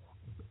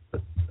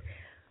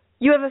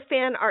 You have a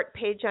fan art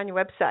page on your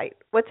website.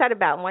 What's that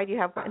about, and why do you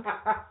have one?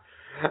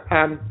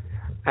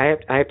 I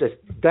have to.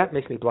 That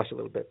makes me blush a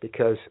little bit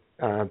because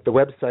the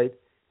website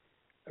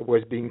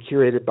was being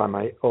curated by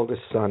my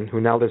oldest son,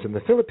 who now lives in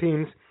the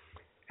Philippines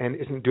and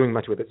isn't doing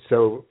much with it.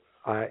 So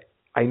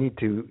I need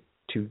to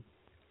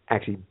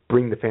actually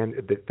bring the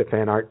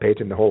fan art page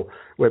and the whole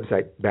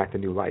website back to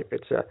new life.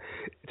 It's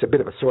a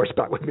bit of a sore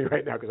spot with me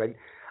right now because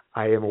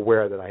I am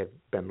aware that I have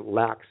been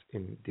lax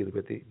in dealing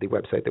with the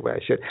website the way I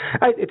should.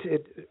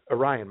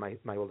 Orion,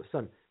 my oldest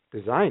son,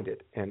 designed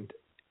it, and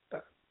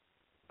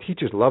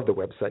teachers love the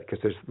website because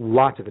there's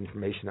lots of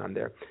information on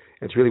there.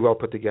 And it's really well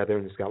put together,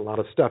 and it's got a lot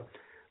of stuff,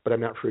 but I'm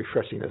not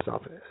refreshing this as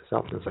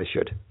often as I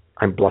should.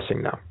 I'm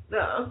blushing now.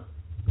 No.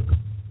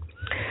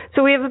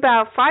 So we have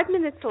about 5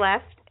 minutes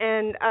left,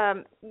 and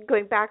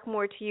going back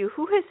more to you,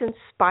 who has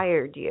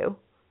inspired you?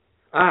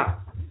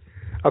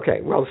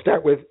 Okay. Well, I'll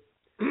start with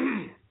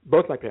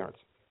both my parents.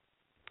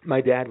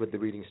 My dad with the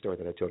reading store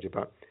that I told you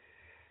about,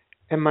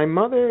 and my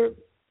mother,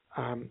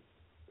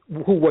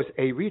 who was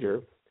a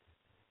reader,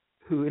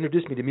 who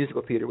introduced me to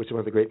musical theater, which was one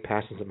of the great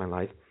passions of my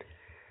life,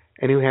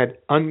 and who had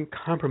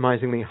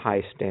uncompromisingly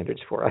high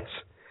standards for us.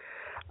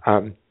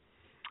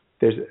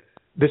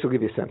 This will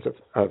give you a sense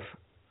of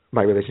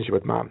my relationship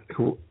with Mom,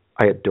 who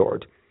I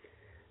adored,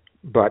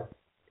 but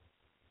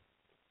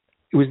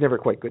it was never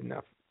quite good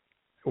enough.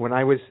 When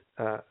I was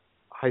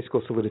high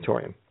school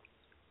salutatorian,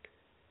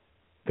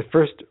 the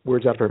first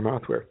words out of her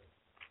mouth were,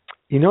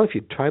 if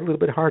you tried a little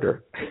bit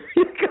harder,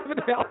 you'd come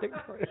to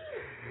valedictorian.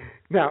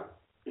 Now,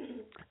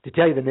 to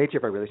tell you the nature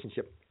of our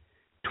relationship,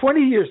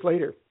 20 years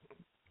later,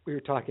 we were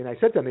talking. I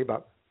said something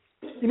about,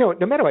 no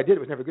matter what I did, it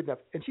was never good enough.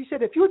 And she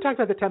said, if you were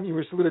talking about the time you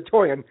were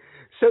salutatorian,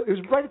 so it was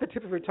right at the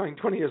tip of her tongue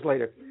 20 years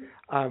later.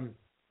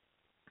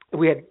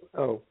 We had,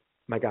 oh,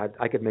 my God,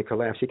 I could make her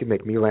laugh. She could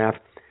make me laugh.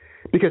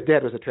 Because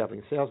Dad was a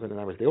traveling salesman and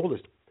I was the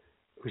oldest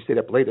who stayed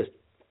up latest,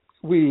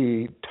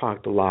 we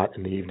talked a lot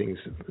in the evenings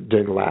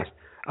during the last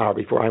hour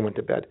before I went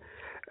to bed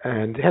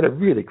and had a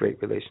really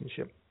great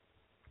relationship.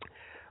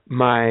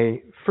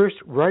 My first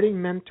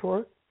writing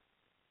mentor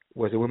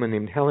was a woman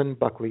named Helen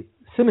Buckley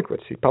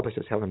Simicowitz. She published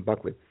as Helen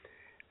Buckley.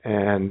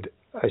 And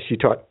she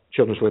taught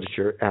children's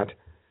literature at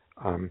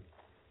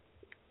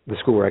the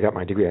school where I got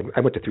my degree. I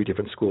went to 3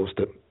 different schools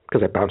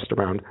because I bounced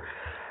around.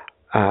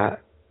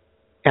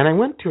 And I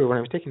went to her when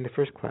I was taking the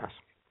first class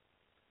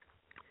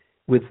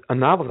with a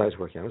novel that I was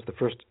working on. It was the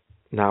first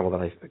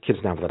kids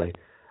novel that I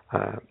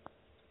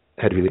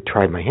had really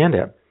tried my hand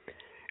at.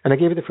 And I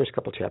gave her the first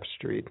couple chapters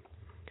to read,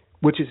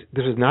 this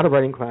was not a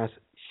writing class.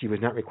 She was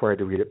not required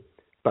to read it,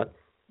 but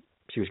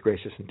she was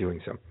gracious in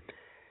doing so.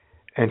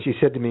 And she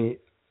said to me,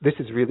 this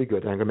is really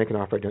good, and I'm going to make an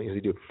offer I don't usually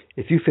do.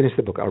 If you finish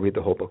the book, I'll read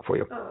the whole book for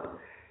you. Oh.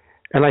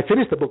 And I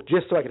finished the book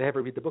just so I could have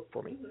her read the book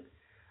for me.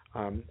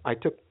 I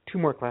took 2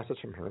 more classes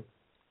from her.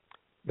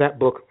 That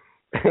book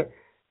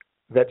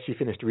that she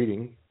finished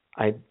reading,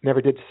 I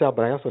never did sell,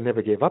 but I also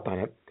never gave up on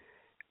it.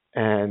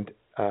 And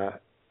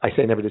I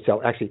say never did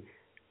sell. Actually,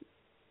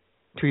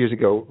 2 years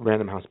ago,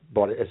 Random House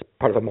bought it as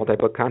part of a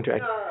multi-book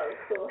contract. Oh,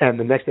 cool. And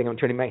the next thing I'm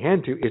turning my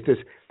hand to is this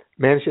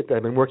manuscript that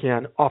I've been working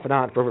on off and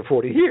on for over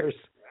 40 years.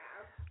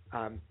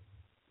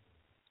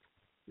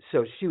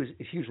 So she was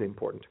hugely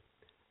important.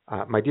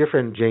 My dear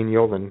friend Jane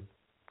Yolen,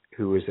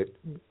 who is an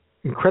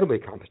incredibly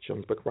accomplished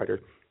children's book writer,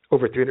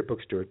 over 300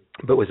 books to her,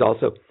 but was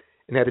also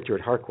an editor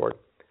at Harcourt,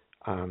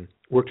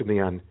 worked with me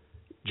on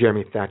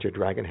Jeremy Thatcher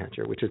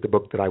Dragonhatcher, which is the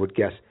book that I would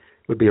guess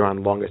would be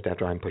around longest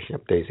after I'm Pushing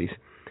Up Daisies.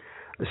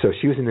 So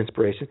she was an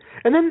inspiration.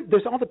 And then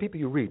there's all the people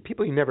you read,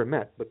 people you never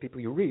met, but people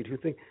you read who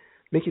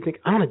make you think,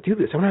 I want to do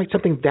this. I want to write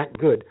something that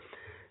good.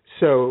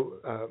 So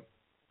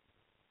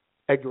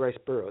Edgar Rice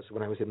Burroughs,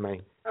 when I was in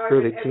my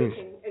early teens.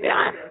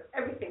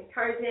 Everything.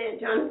 Tarzan,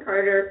 John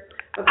Carter.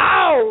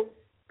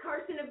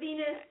 Carson of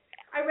Venus.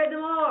 I read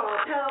them all.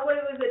 What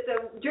was it?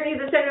 The Journey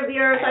to the Center of the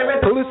Earth. I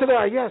read them all.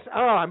 Pellucidar, yes.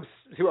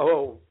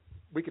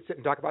 We could sit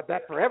and talk about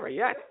that forever,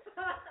 yes.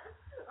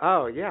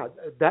 Oh, yeah.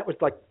 That was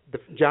like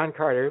John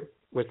Carter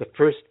was the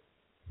first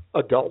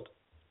adult,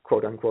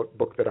 quote-unquote,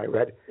 book that I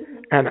read.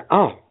 And,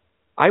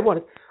 I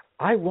wanted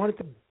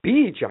to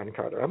be John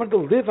Carter. I wanted to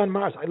live on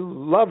Mars. I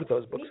loved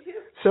those books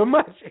so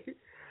much.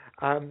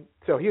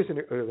 So he was an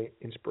early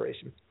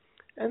inspiration.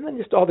 And then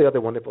just all the other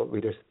wonderful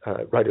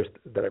writers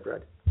that I've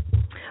read.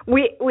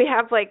 We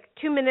have like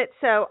 2 minutes,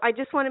 so I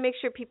just want to make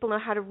sure people know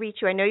how to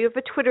reach you. I know you have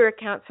a Twitter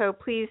account, so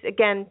please,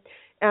 again,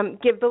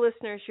 give the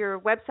listeners your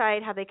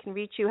website, how they can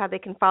reach you, how they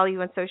can follow you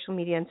on social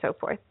media, and so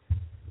forth.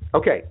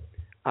 Okay.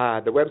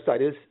 The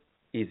website is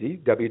easy,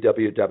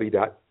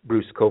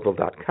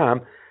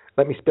 www.brucecoville.com.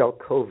 Let me spell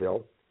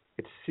Coville.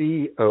 It's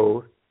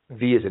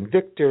C-O-V as in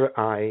Victor,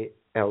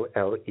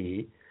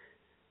 I-L-L-E.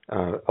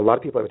 A lot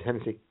of people have a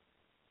tendency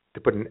to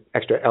put an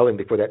extra L in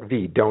before that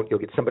V. Don't. You'll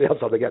get somebody else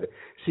altogether.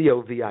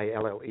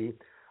 C-O-V-I-L-L-E.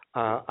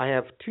 I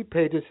have 3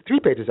 pages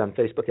on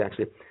Facebook,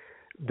 actually.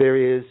 There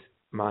is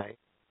my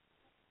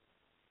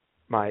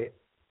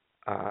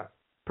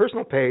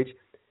personal page,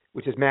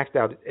 which is maxed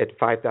out at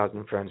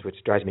 5,000 friends,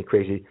 which drives me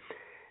crazy.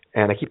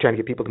 And I keep trying to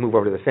get people to move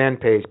over to the fan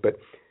page, but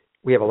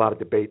we have a lot of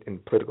debate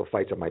and political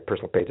fights on my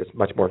personal page. It's a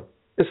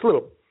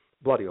little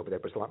bloody over there,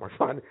 but it's a lot more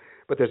fun.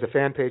 But there's a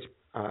fan page,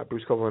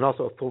 Bruce Coville, and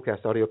also a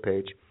Fullcast audio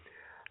page.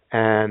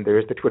 And there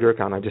is the Twitter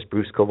account. I'm just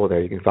Bruce Coville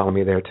there. You can follow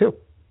me there, too.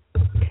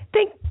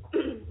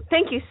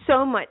 Thank you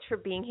so much for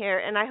being here,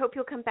 and I hope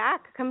you'll come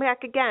back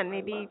again,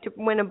 maybe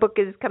when a book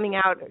is coming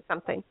out or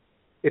something.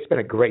 It's been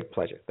a great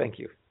pleasure. Thank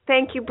you.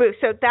 Thank you, Bruce.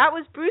 So that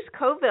was Bruce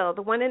Coville,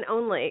 the one and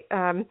only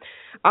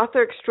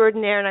author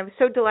extraordinaire, and I was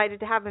so delighted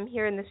to have him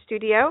here in the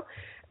studio.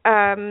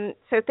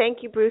 So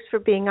thank you, Bruce, for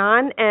being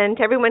on. And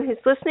to everyone who's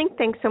listening,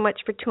 thanks so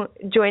much for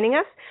joining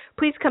us.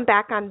 Please come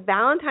back on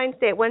Valentine's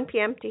Day at 1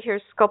 p.m. to hear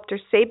sculptor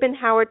Sabin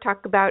Howard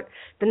talk about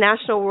the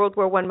National World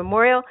War I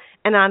Memorial,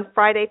 and on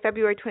Friday,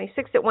 February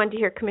 26th at 1 to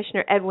hear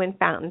Commissioner Edwin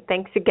Fountain.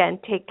 Thanks again.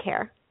 Take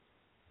care.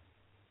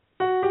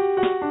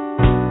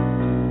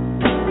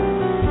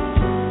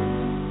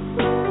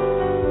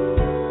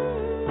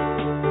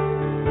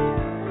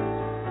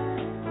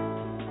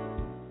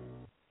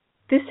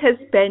 This has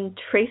been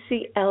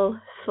Tracy L.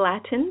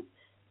 Slatton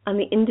on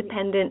the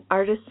Independent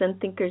Artists and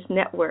Thinkers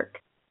Network.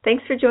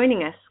 Thanks for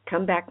joining us.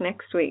 Come back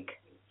next week.